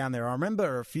heading down there. I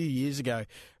remember a few years ago,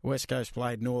 West Coast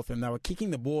played North and they were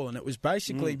kicking the ball and it was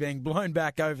basically being blown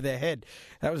back over their head.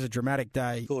 That was a dramatic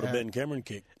day. Caught a Ben Cameron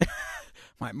kick.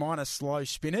 Mate, mine are slow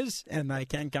spinners, and they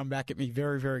can come back at me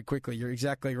very, very quickly. You're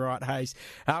exactly right, Hayes.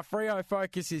 Freo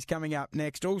Focus is coming up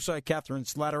next. Also, Catherine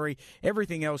Slattery,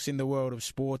 everything else in the world of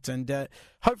sports, and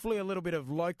hopefully a little bit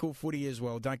of local footy as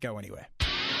well. Don't go anywhere.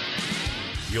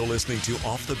 You're listening to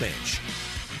Off the Bench.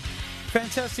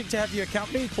 Fantastic to have your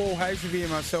company, Paul Hasleby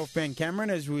and myself, Ben Cameron,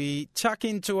 as we tuck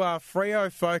into our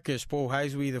Freo Focus. Paul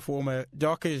Hasleby, the former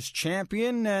Dockers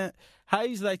champion.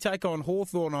 Hayes, they take on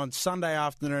Hawthorn on Sunday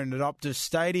afternoon at Optus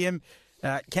Stadium.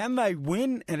 Can they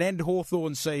win and end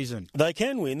Hawthorn's season? They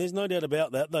can win, there's no doubt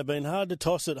about that. They've been hard to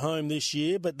toss at home this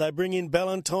year, but they bring in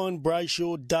Ballantyne,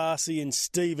 Brayshaw, Darcy and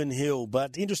Stephen Hill.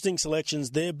 But interesting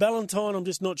selections there. Ballantyne, I'm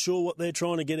just not sure what they're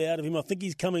trying to get out of him. I think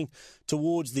he's coming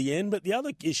towards the end. But the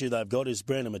other issue they've got is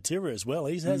Brandon Matera as well.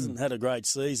 He hasn't had a great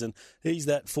season. He's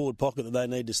that forward pocket that they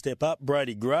need to step up.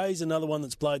 Brady Gray's another one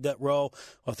that's played that role.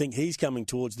 I think he's coming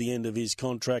towards the end of his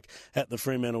contract at the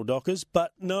Fremantle Dockers.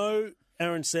 But no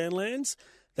Aaron Sandlands.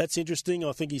 That's interesting.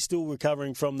 I think he's still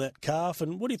recovering from that calf.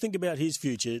 And what do you think about his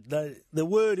future? The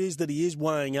word is that he is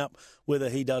weighing up whether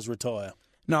he does retire.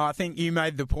 No, I think you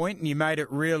made the point, and you made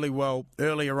it really well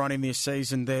earlier on in this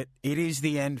season, that it is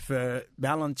the end for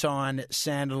Ballantyne,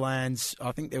 Sandilands.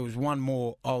 I think there was one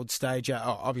more old stager,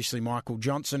 obviously Michael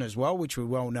Johnson as well, which we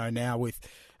well know now with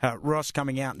Ross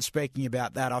coming out and speaking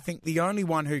about that. I think the only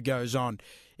one who goes on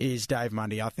is Dave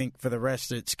Mundy. I think for the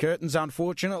rest it's curtains,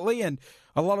 unfortunately, and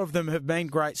a lot of them have been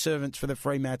great servants for the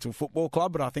Fremantle Football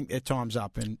Club, but I think their time's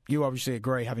up, and you obviously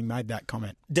agree, having made that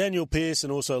comment. Daniel Pearce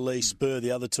and also Lee Spur, the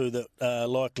other two that are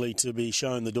likely to be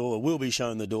shown the door, or will be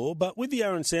shown the door. But with the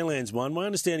Aaron Sandlands one, my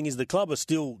understanding is the club are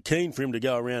still keen for him to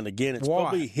go around again. It's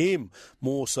probably him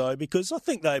more so, because I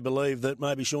think they believe that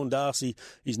maybe Sean Darcy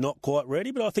is not quite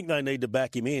ready, but I think they need to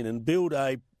back him in and build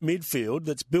a midfield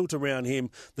that's built around him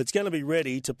that's going to be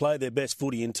ready to play their best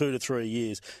footy in 2 to 3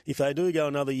 years. If they do go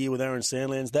another year with Aaron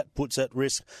Sandlands, that puts at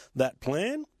risk that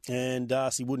plan, and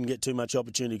Darcy wouldn't get too much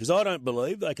opportunity, because I don't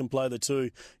believe they can play the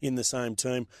two in the same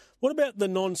team. What about the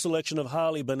non-selection of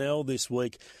Harley Bennell this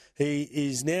week? He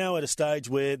is now at a stage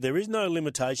where there is no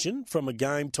limitation from a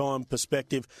game time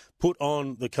perspective put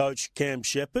on the coach Cam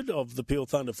Shepherd of the Peel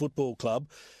Thunder Football Club.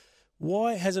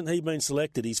 Why hasn't he been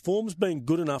selected? His form's been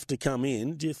good enough to come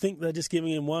in. Do you think they're just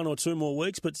giving him 1 or 2 more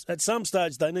weeks? But at some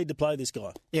stage, they need to play this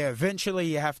guy. Yeah, eventually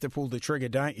you have to pull the trigger,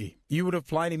 don't you? You would have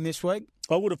played him this week?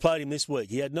 I would have played him this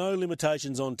week. He had no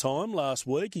limitations on time last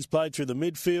week. He's played through the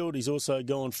midfield. He's also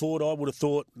gone forward. I would have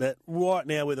thought that right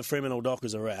now where the Fremantle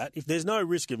Dockers are at, if there's no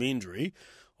risk of injury,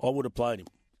 I would have played him.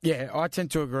 Yeah, I tend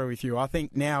to agree with you. I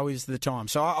think now is the time.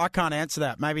 So I can't answer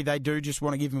that. Maybe they do just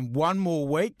want to give him 1 more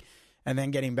week and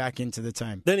then get him back into the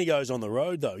team. Then he goes on the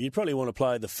road, though. You'd probably want to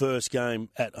play the first game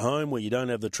at home where you don't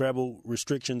have the travel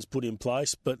restrictions put in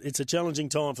place. But it's a challenging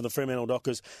time for the Fremantle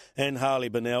Dockers and Harley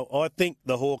Bennell. I think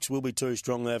the Hawks will be too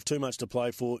strong. They have too much to play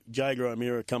for. Jager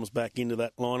O'Meara comes back into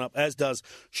that lineup, as does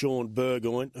Sean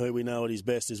Burgoyne, who we know at his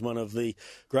best is one of the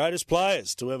greatest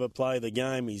players to ever play the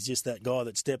game. He's just that guy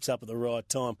that steps up at the right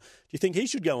time. Do you think he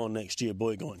should go on next year,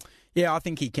 Burgoyne? Yeah, I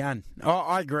think he can.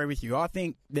 I agree with you. I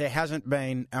think there hasn't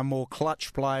been a more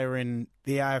clutch player in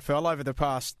the AFL over the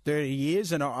past 30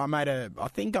 years, and I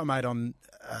think I made on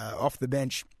Off the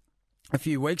Bench a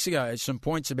few weeks ago some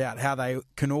points about how they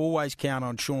can always count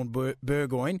on Sean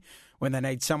Burgoyne when they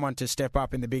need someone to step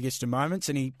up in the biggest of moments,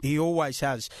 and he always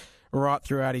has right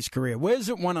throughout his career. Where's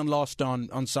it won and lost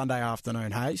on Sunday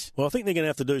afternoon, Hayes? Well, I think they're going to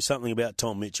have to do something about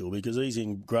Tom Mitchell because he's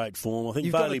in great form. I think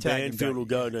Bailey Banfield will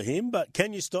go to him, but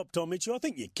can you stop Tom Mitchell? I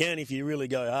think you can if you really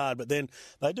go hard, but then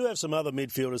they do have some other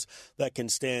midfielders that can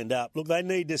stand up. Look, they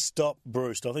need to stop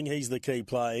Bruce. I think he's the key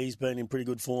player. He's been in pretty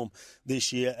good form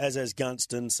this year, as has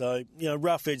Gunston. So,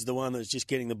 Roughhead's the one that's just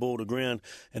getting the ball to ground,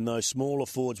 and those smaller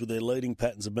forwards with their leading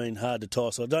patterns have been hard to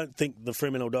toss. I don't think the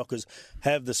Fremantle Dockers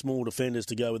have the small defenders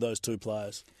to go with those 2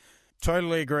 players.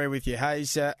 Totally agree with you,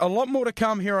 Hayes. A lot more to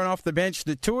come here on Off the Bench.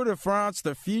 The Tour de France,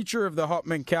 the future of the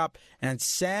Hopman Cup, and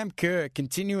Sam Kerr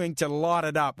continuing to light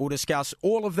it up. We'll discuss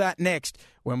all of that next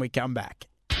when we come back.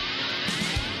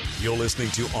 You're listening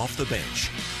to Off the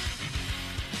Bench.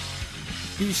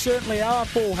 You certainly are.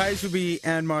 Paul Hasleby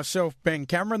and myself, Ben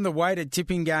Cameron. The weighted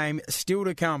tipping game still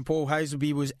to come. Paul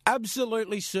Hasleby was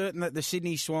absolutely certain that the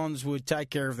Sydney Swans would take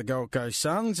care of the Gold Coast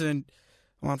Suns, and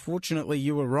unfortunately,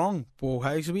 you were wrong, Paul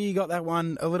Hasleby. You got that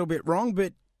one a little bit wrong,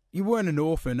 but you weren't an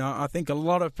orphan. I think a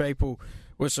lot of people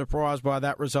was surprised by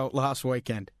that result last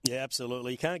weekend. Yeah,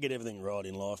 absolutely. You can't get everything right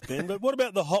in life, Ben. But what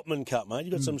about the Hopman Cup, mate?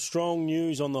 You've got some strong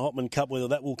news on the Hopman Cup, whether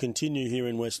that will continue here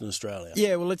in Western Australia.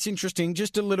 Yeah, well, it's interesting.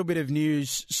 Just a little bit of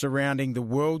news surrounding the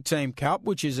World Team Cup,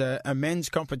 which is a men's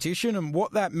competition, and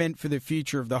what that meant for the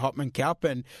future of the Hopman Cup.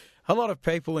 And a lot of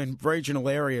people in regional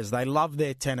areas, they love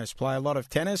their tennis, play a lot of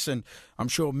tennis, and I'm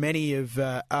sure many of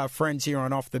our friends here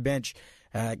on Off the Bench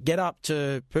get up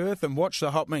to Perth and watch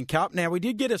the Hopman Cup. Now, we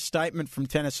did get a statement from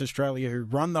Tennis Australia, who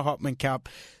run the Hopman Cup,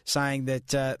 saying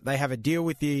that they have a deal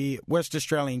with the West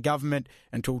Australian government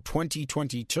until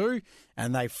 2022,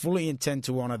 and they fully intend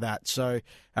to honour that. So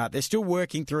they're still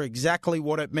working through exactly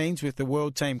what it means with the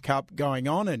World Team Cup going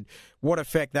on and what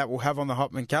effect that will have on the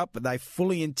Hopman Cup, but they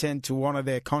fully intend to honour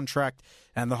their contract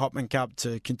and the Hopman Cup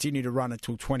to continue to run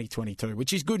until 2022,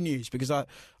 which is good news because I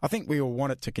think we all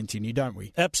want it to continue, don't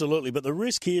we? Absolutely, but the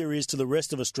risk here is to the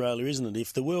rest of Australia, isn't it?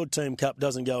 If the World Team Cup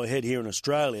doesn't go ahead here in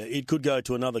Australia, it could go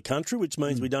to another country, which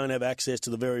means we don't have access to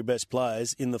the very best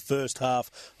players in the first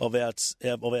half of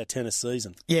our tennis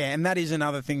season. Yeah, and that is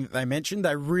another thing that they mentioned.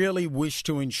 They really wish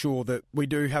to ensure that we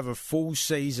do have a full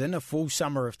season, a full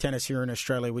summer of tennis here in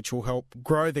Australia, which will help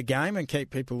grow the game and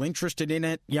keep people interested in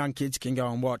it. Young kids can go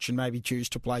and watch and maybe choose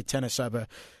to play tennis over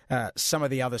some of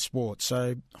the other sports.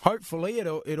 So hopefully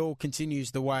it all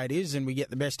continues the way it is and we get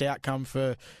the best outcome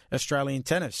for Australian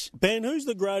tennis. Ben, who's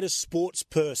the greatest sports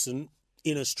person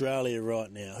in Australia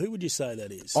right now? Who would you say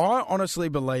that is? I honestly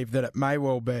believe that it may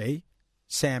well be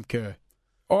Sam Kerr.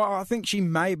 I think she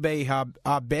may be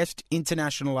our best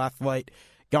international athlete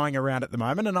going around at the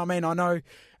moment. And I mean, I know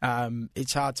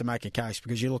it's hard to make a case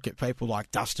because you look at people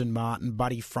like Dustin Martin,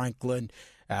 Buddy Franklin.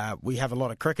 We have a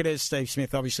lot of cricketers. Steve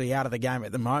Smith obviously out of the game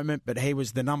at the moment, but he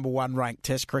was the number one ranked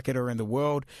test cricketer in the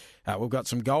world. We've got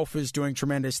some golfers doing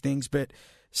tremendous things, but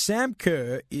Sam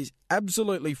Kerr is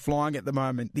absolutely flying at the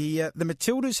moment. The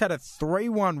Matildas had a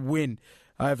 3-1 win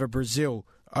over Brazil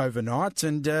overnight,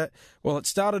 and it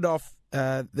started off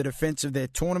the defence of their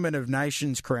Tournament of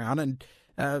Nations crown,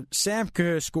 and Sam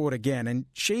Kerr scored again, and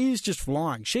she is just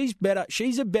flying. She's better.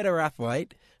 She's a better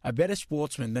athlete, a better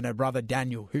sportsman than her brother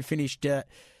Daniel, who finished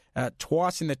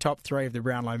twice in the top three of the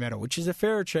Brownlow medal, which is a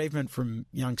fair achievement from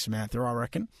young Samantha, I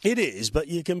reckon. It is, but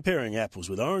you're comparing apples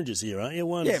with oranges here, aren't you?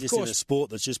 One is just in a sport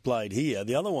that's just played here.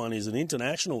 The other one is an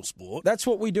international sport. That's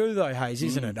what we do, though, Hayes,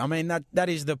 isn't it? I mean, that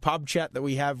is the pub chat that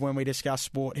we have when we discuss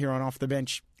sport here on Off the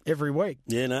Bench every week.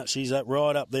 Yeah, no, she's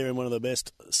right up there and one of the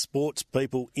best sports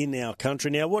people in our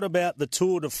country. Now, what about the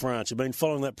Tour de France? You've been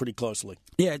following that pretty closely.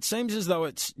 Yeah, it seems as though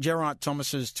it's Geraint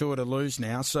Thomas's tour to lose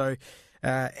now. So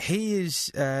he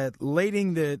is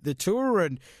leading the tour,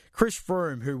 and Chris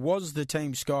Froome, who was the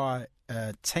Team Sky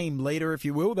team leader, if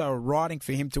you will, they were riding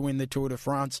for him to win the Tour de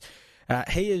France.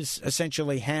 He has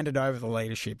essentially handed over the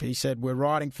leadership. He said, we're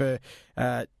riding for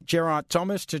Geraint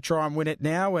Thomas to try and win it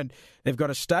now, and they've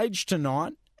got a stage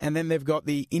tonight. And then they've got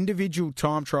the individual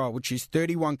time trial, which is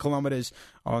 31 kilometres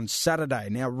on Saturday.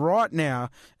 Now, right now,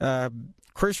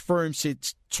 Chris Froome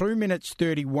sits 2 minutes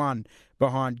 31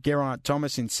 behind Geraint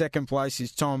Thomas. In second place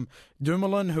is Tom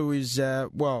Dumoulin, who is,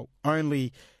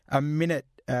 only a minute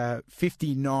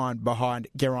 59 behind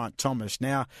Geraint Thomas.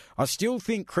 Now, I still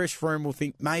think Chris Froome will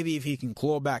think maybe if he can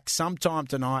claw back sometime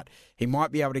tonight, he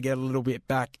might be able to get a little bit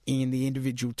back in the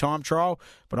individual time trial,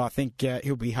 but I think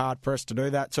he'll be hard-pressed to do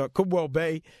that. So it could well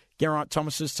be Geraint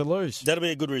Thomas's to lose. That'll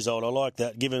be a good result. I like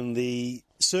that, given the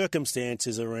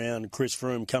circumstances around Chris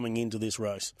Froome coming into this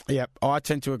race. Yep, I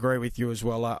tend to agree with you as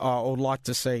well. I would like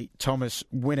to see Thomas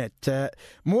win it.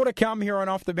 More to come here on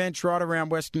Off the Bench right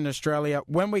around Western Australia.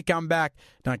 When we come back,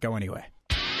 don't go anywhere.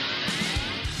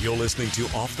 You're listening to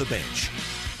Off the Bench.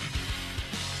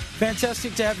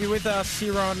 Fantastic to have you with us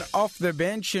here on Off the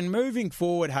Bench. And moving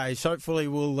forward, Hayes, hopefully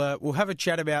we'll have a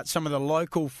chat about some of the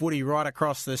local footy right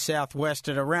across the southwest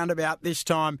at around about this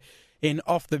time in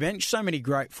Off the Bench. So many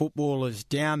great footballers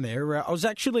down there. I was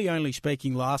actually only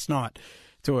speaking last night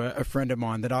to a friend of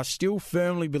mine that I still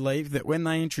firmly believe that when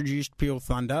they introduced Peel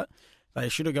Thunder, they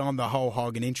should have gone the whole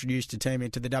hog and introduced a team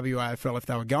into the WAFL if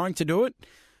they were going to do it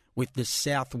with the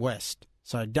southwest.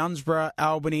 So Dunsborough,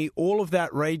 Albany, all of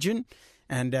that region,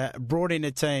 and brought in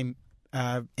a team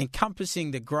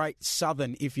encompassing the great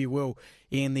southern, if you will,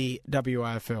 in the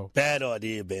WAFL. Bad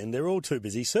idea, Ben. They're all too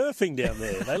busy surfing down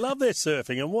there. They love their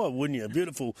surfing, and why wouldn't you?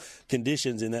 Beautiful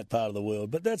conditions in that part of the world.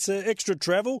 But that's extra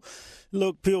travel.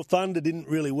 Look, Peel Thunder didn't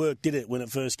really work, did it, when it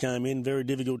first came in? Very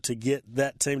difficult to get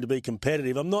that team to be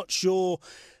competitive. I'm not sure.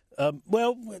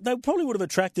 They probably would have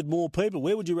attracted more people.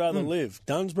 Where would you rather live?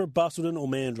 Dunsborough, Busselton or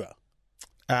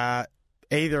Mandurah?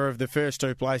 Either of the first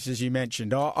two places you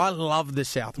mentioned. I love the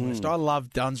southwest. I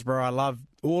love Dunsborough. I love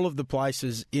all of the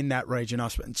places in that region. I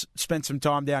spent some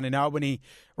time down in Albany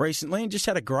recently and just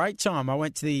had a great time. I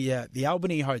went to the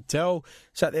Albany Hotel,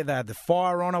 sat there, they had the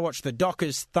fire on. I watched the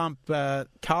Dockers thump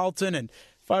Carlton and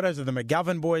photos of the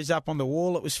McGovern boys up on the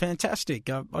wall. It was fantastic.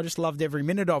 I just loved every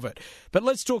minute of it. But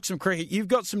let's talk some cricket. You've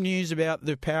got some news about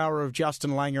the power of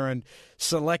Justin Langer and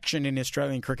selection in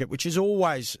Australian cricket, which is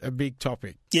always a big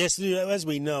topic. Yes, as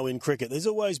we know in cricket, there's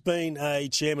always been a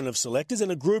chairman of selectors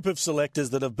and a group of selectors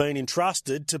that have been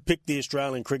entrusted to pick the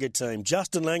Australian cricket team.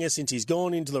 Justin Langer, since he's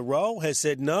gone into the role, has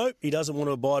said no, he doesn't want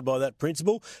to abide by that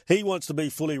principle. He wants to be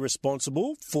fully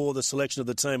responsible for the selection of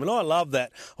the team, and I love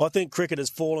that. I think cricket has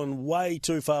fallen way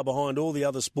too far behind all the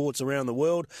other sports around the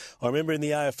world. I remember in the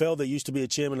AFL there used to be a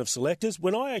chairman of selectors.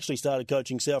 When I actually started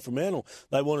coaching South Fremantle,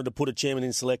 they wanted to put a chairman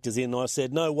in selectors in, and I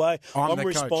said, no way, I'm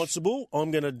responsible.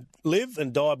 I'm going to live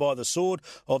and die by the sword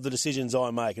of the decisions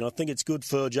I make. And I think it's good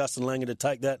for Justin Langer to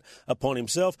take that upon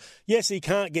himself. Yes, he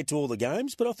can't get to all the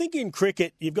games, but I think in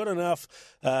cricket you've got enough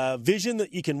vision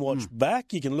that you can watch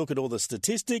back. You can look at all the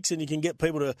statistics and you can get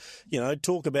people to,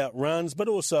 talk about runs, but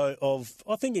also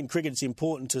I think in cricket it's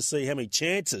important to see how many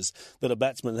chances that a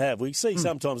batsman have. We see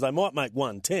sometimes they might make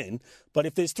 110, but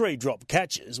if there's 3 drop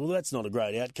catches, well, that's not a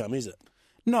great outcome, is it?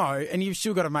 No, and you've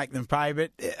still got to make them pay.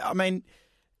 But, I mean,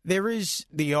 there is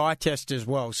the eye test as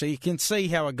well. So you can see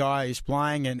how a guy is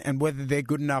playing and whether they're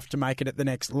good enough to make it at the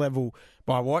next level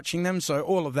by watching them. So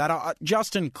all of that.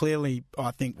 Justin clearly, I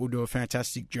think, will do a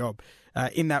fantastic job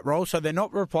in that role. So they're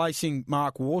not replacing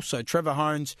Mark Waugh. So Trevor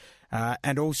Hones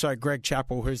and also Greg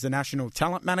Chappell, who's the National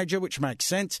Talent Manager, which makes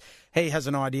sense. He has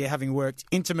an idea, having worked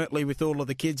intimately with all of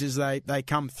the kids as they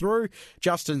come through.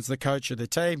 Justin's the coach of the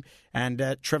team,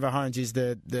 and Trevor Hones is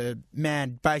the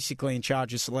man basically in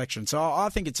charge of selection. So I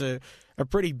think it's a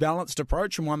pretty balanced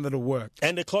approach and one that'll work.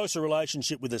 And a closer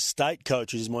relationship with the state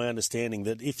coaches is my understanding,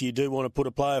 that if you do want to put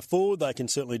a player forward, they can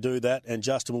certainly do that, and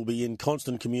Justin will be in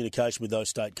constant communication with those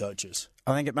state coaches.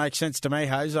 I think it makes sense to me,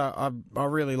 Hayes. I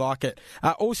really like it.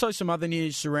 Also, some other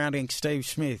news surrounding Steve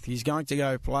Smith. He's going to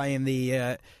go play in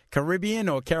the Caribbean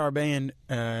or Caribbean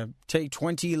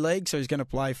T20 League, so he's going to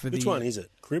play for Which one is it?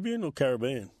 Caribbean or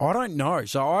Caribbean? I don't know.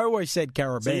 So I always said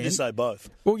Caribbean. So you just say both?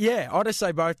 Well, yeah, I just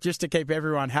say both just to keep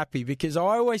everyone happy, because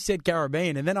I always said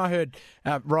Caribbean, and then I heard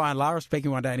Ryan Lara speaking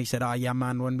one day, and he said, "Oh, yeah,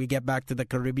 man, when we get back to the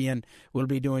Caribbean, we'll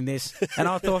be doing this." And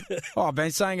I thought, I've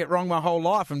been saying it wrong my whole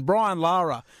life. And Brian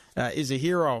Lara is a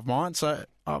hero of mine, so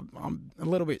I'm a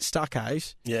little bit stuck,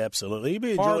 Hayes. Yeah, absolutely. He'd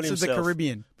be enjoying Pirates himself. Of the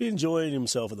Caribbean. Be enjoying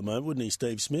himself at the moment, wouldn't he,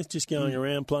 Steve Smith? Just going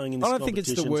around playing in this competition. I don't think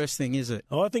it's the worst thing, is it?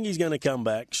 I think he's going to come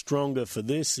back stronger for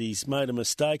this. He's made a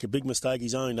mistake, a big mistake.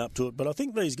 He's owned up to it. But I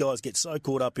think these guys get so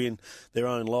caught up in their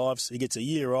own lives. He gets a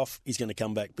year off. He's going to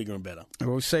come back bigger and better.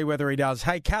 We'll see whether he does.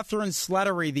 Hey, Catherine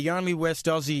Slattery, the only West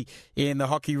Aussie in the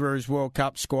Hockey Roos World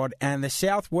Cup squad, and the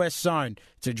Southwest Zone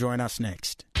to join us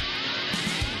next.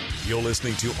 You're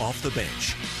listening to Off the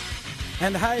Bench.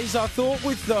 And Hayes, I thought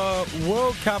with the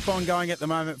World Cup ongoing at the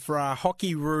moment for our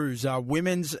Hockey Roos, our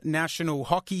women's national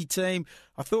hockey team,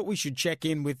 I thought we should check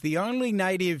in with the only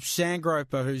native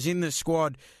sandgroper who's in the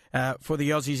squad for the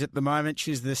Aussies at the moment.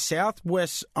 She's the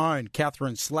Southwest's own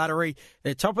Catherine Slattery.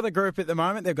 They're top of the group at the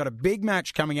moment. They've got a big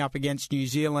match coming up against New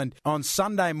Zealand on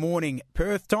Sunday morning,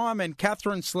 Perth time. And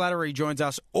Catherine Slattery joins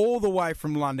us all the way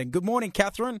from London. Good morning,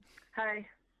 Catherine. Hey.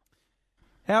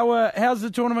 How's the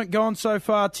tournament gone so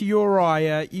far to your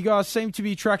eye? You guys seem to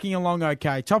be tracking along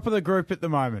okay. Top of the group at the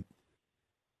moment.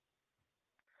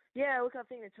 Yeah, look, I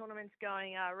think the tournament's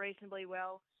going reasonably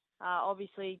well.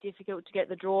 Obviously difficult to get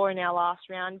the draw in our last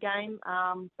round game,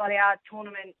 but our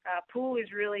tournament pool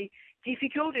is really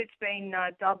difficult. It's been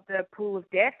dubbed the pool of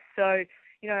death, so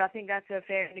I think that's a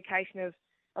fair indication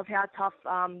of how tough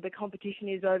the competition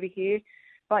is over here.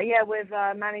 But yeah, we've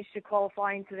managed to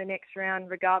qualify into the next round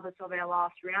regardless of our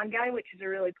last round game, which is a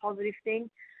really positive thing.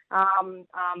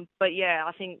 But yeah,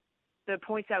 I think the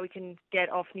points that we can get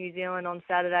off New Zealand on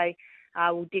Saturday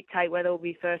will dictate whether we'll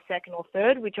be first, second or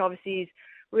third, which obviously is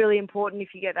really important.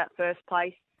 If you get that first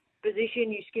place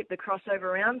position, you skip the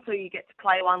crossover round, so you get to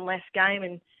play one less game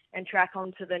and track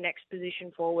on to the next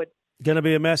position forward. Going to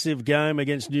be a massive game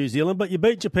against New Zealand, but you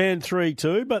beat Japan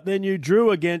 3-2, but then you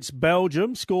drew against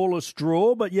Belgium, scoreless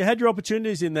draw, but you had your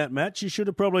opportunities in that match. You should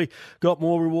have probably got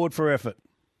more reward for effort.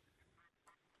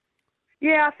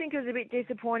 Yeah, I think it was a bit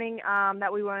disappointing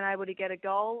that we weren't able to get a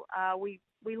goal. We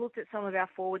looked at some of our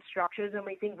forward structures and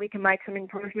we think we can make some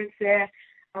improvements there.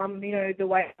 The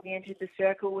way we entered the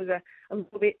circle was a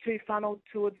little bit too funneled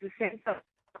towards the centre,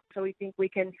 so we think we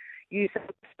can use some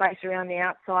space around the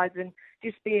outsides and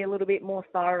just be a little bit more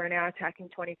thorough in our attacking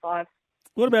 25.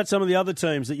 What about some of the other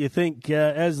teams that you think,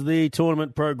 as the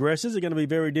tournament progresses, are going to be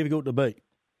very difficult to beat?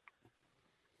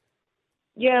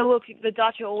 Yeah, look, the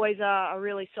Dutch are always a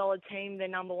really solid team. They're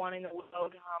number one in the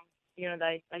world.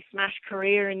 They smashed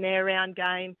Korea in their round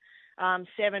game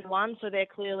 7-1, so they're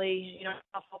clearly,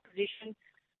 tough opposition.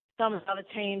 Some of the other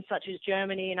teams, such as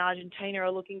Germany and Argentina,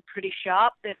 are looking pretty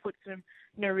sharp. They've put some,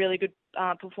 really good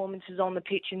performances on the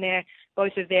pitch in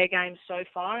both of their games so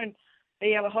far. And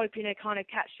we're hoping to kind of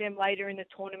catch them later in the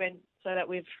tournament so that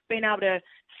we've been able to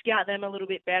scout them a little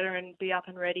bit better and be up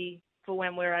and ready for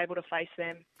when we're able to face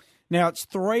them. Now, it's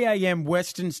 3 a.m.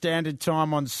 Western Standard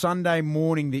Time on Sunday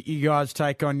morning that you guys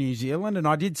take on New Zealand. And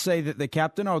I did see that the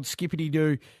captain, old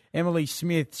Skippity-Doo, Emily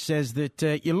Smith, says that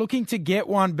you're looking to get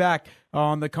one back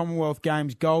on the Commonwealth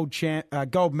Games gold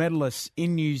medalists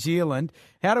in New Zealand.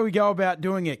 How do we go about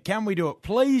doing it? Can we do it?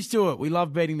 Please do it. We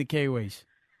love beating the Kiwis.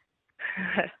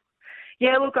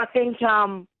 Yeah, look, I think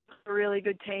a really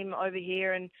good team over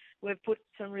here, and we've put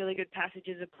some really good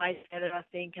passages of play together. I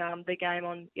think the game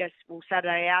on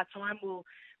Saturday our time will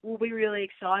be really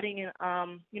exciting.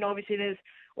 And obviously there's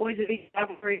always a big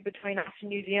rivalry between us and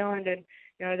New Zealand, and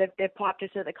they've piped us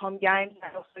at the Com Games.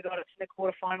 They also got us in the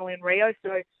quarterfinal in Rio,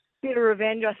 so a bit of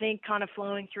revenge I think kind of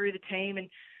flowing through the team, and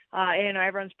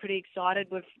everyone's pretty excited.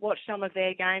 We've watched some of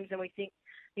their games, and we think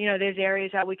there's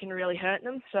areas that we can really hurt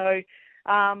them. So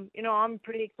I'm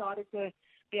pretty excited to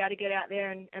be able to get out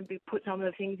there and put some of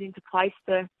the things into place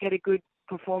to get a good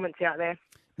performance out there.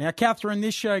 Now, Catherine,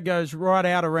 this show goes right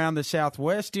out around the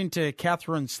southwest into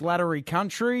Catherine Slattery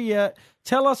country.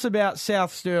 Tell us about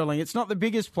South Stirling. It's not the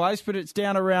biggest place, but it's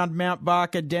down around Mount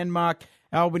Barker, Denmark,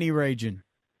 Albany region.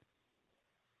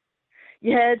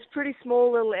 Yeah, it's a pretty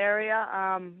small little area.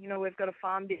 We've got a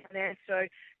farm down there, so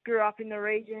grew up in the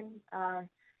region.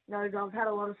 I've had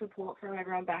a lot of support from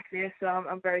everyone back there, so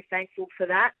I'm very thankful for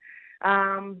that.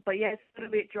 But yeah, it's a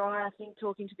little bit dry. I think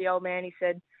talking to the old man, he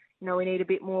said, we need a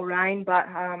bit more rain, but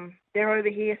they're over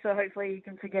here, so hopefully you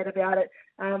can forget about it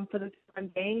for the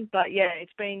time being. But yeah,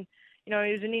 it's been, it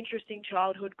was an interesting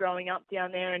childhood growing up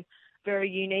down there and very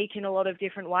unique in a lot of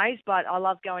different ways, but I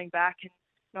love going back, and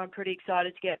I'm pretty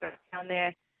excited to get back down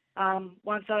there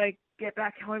once I get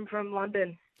back home from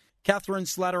London. Catherine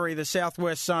Slattery, the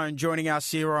Southwest Zone, joining us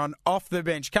here on Off the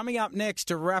Bench. Coming up next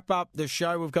to wrap up the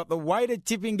show, we've got the weighted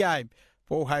tipping game.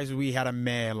 Paul Hazelby had a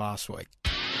mare last week.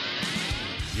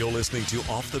 You're listening to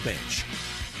Off the Bench.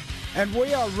 And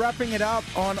we are wrapping it up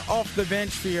on Off the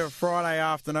Bench for your Friday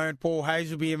afternoon. Paul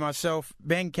Hazelby and myself,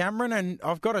 Ben Cameron. And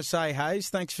I've got to say, Hayes,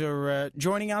 thanks for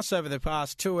joining us over the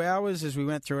past 2 hours as we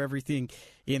went through everything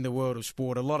in the world of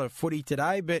sport. A lot of footy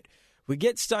today, but we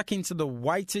get stuck into the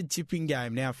weighted tipping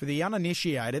game. Now, for the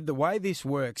uninitiated, the way this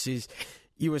works is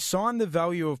you assign the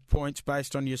value of points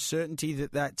based on your certainty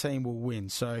that that team will win.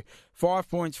 So 5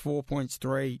 points, 4 points,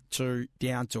 3, 2,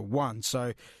 down to 1.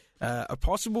 So a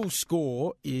possible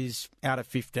score is out of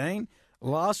 15.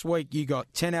 Last week you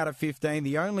got 10 out of 15.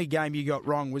 The only game you got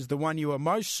wrong was the one you were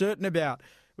most certain about,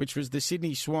 which was the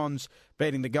Sydney Swans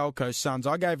beating the Gold Coast Suns.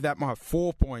 I gave that my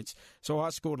 4 points. So I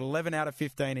scored 11 out of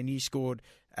 15 and you scored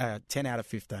 10 out of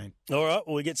 15. All right,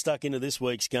 well, we get stuck into this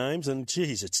week's games, and,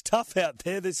 geez, it's tough out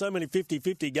there. There's so many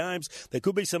 50-50 games. There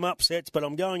could be some upsets, but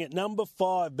I'm going at number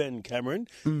 5, Ben Cameron,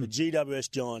 the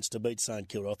GWS Giants to beat St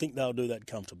Kilda. I think they'll do that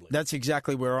comfortably. That's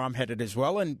exactly where I'm headed as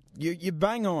well, and you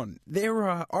bang on. There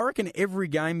are, I reckon, every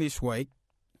game this week,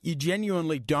 you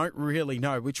genuinely don't really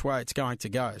know which way it's going to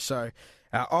go. So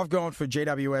I've gone for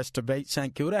GWS to beat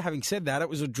St Kilda. Having said that, it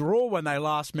was a draw when they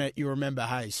last met, you remember,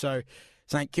 Hayes. So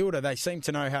St Kilda, they seem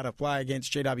to know how to play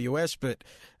against GWS, but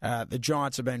the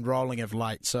Giants have been rolling of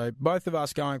late. So both of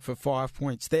us going for 5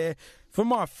 points there. For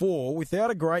my 4, without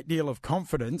a great deal of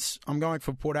confidence, I'm going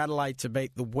for Port Adelaide to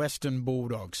beat the Western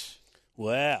Bulldogs.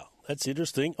 Wow, that's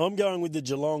interesting. I'm going with the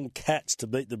Geelong Cats to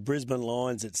beat the Brisbane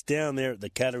Lions. It's down there at the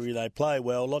Cattery. They play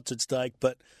well, lots at stake,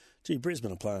 but, gee,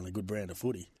 Brisbane are playing a good brand of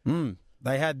footy.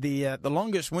 They had the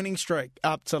longest winning streak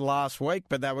up to last week,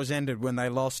 but that was ended when they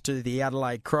lost to the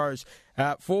Adelaide Crows.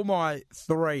 For my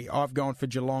 3, I've gone for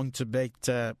Geelong to beat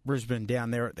Brisbane down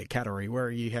there at the Cattery. Where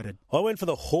are you headed? I went for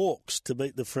the Hawks to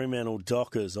beat the Fremantle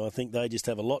Dockers. I think they just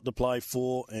have a lot to play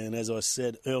for, and as I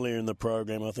said earlier in the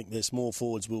program, I think their small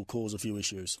forwards will cause a few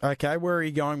issues. Okay, where are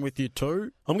you going with your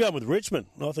 2? I'm going with Richmond.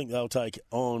 I think they'll take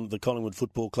on the Collingwood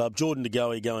Football Club. Jordan De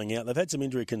Goey going out. They've had some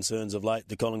injury concerns of late,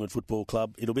 the Collingwood Football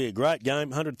Club. It'll be a great game,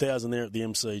 100,000 there at the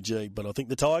MCG, but I think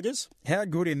the Tigers... How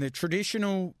good in the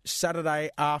traditional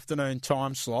Saturday afternoon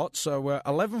time slot. So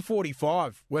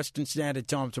 11:45 Western Standard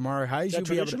Time tomorrow. Hayes, is that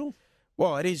traditional?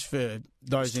 Well, it is for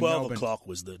those in Melbourne. 12 o'clock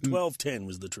was 12:10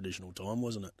 was the traditional time,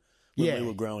 wasn't it? When we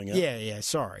were growing up. Yeah,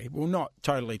 sorry. Well, not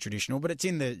totally traditional, but it's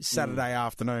in the Saturday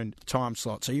afternoon time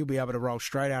slot, so you'll be able to roll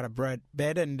straight out of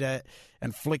bed and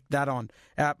and flicked that on.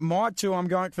 My two, I'm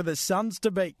going for the Suns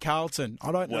to beat Carlton.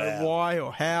 I don't know why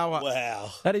or how.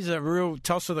 Wow. That is a real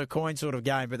toss of the coin sort of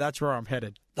game, but that's where I'm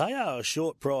headed. They are a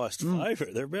short-priced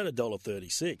favourite. They're about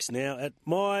 $1.36. Now, at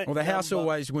my... Well, the house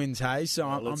always wins, Hayes, so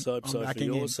let's hope so for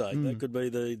your sake. Mm. That could be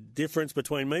the difference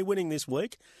between me winning this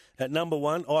week. At number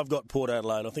one, I've got Port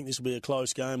Adelaide. I think this will be a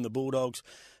close game. The Bulldogs,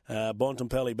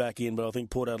 Bontempelli back in, but I think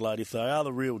Port Adelaide, if they are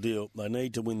the real deal, they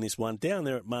need to win this one down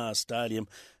there at Mars Stadium.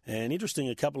 And interesting,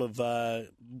 a couple of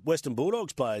Western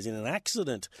Bulldogs players in an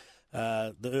accident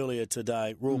earlier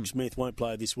today. Rourke Smith won't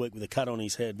play this week with a cut on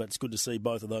his head, but it's good to see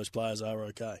both of those players are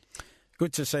okay.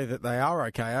 Good to see that they are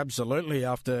okay, absolutely,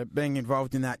 after being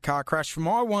involved in that car crash. For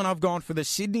my one, I've gone for the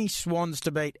Sydney Swans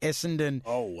to beat Essendon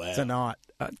tonight.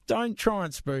 Don't try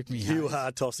and spook me. You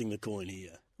are tossing the coin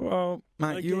here. Well,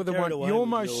 mate, you were the one. Your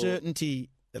most certainty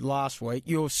last week,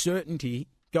 your certainty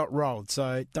got rolled,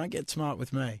 so don't get smart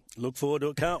with me. Look forward to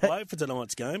it. Can't wait for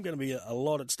tonight's game. Going to be a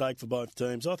lot at stake for both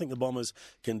teams. I think the Bombers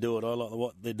can do it. I like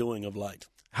what they're doing of late.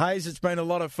 Hayes, it's been a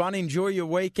lot of fun. Enjoy your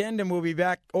weekend, and we'll be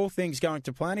back, all things going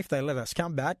to plan, if they let us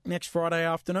come back, next Friday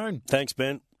afternoon. Thanks,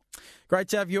 Ben. Great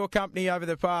to have your company over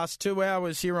the past 2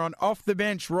 hours here on Off the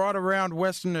Bench, right around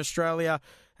Western Australia.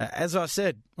 As I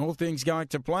said, all things going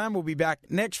to plan. We'll be back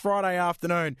next Friday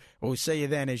afternoon. We'll see you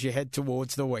then as you head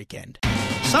towards the weekend.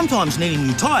 Sometimes needing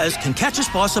new tyres can catch us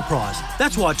by surprise.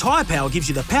 That's why Tyre Power gives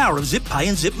you the power of zip pay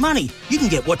and zip money. You can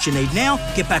get what you need now,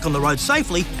 get back on the road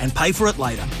safely and pay for it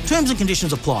later. Terms and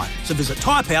conditions apply. So visit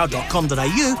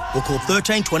tyrepower.com.au or call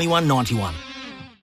 13 21 91.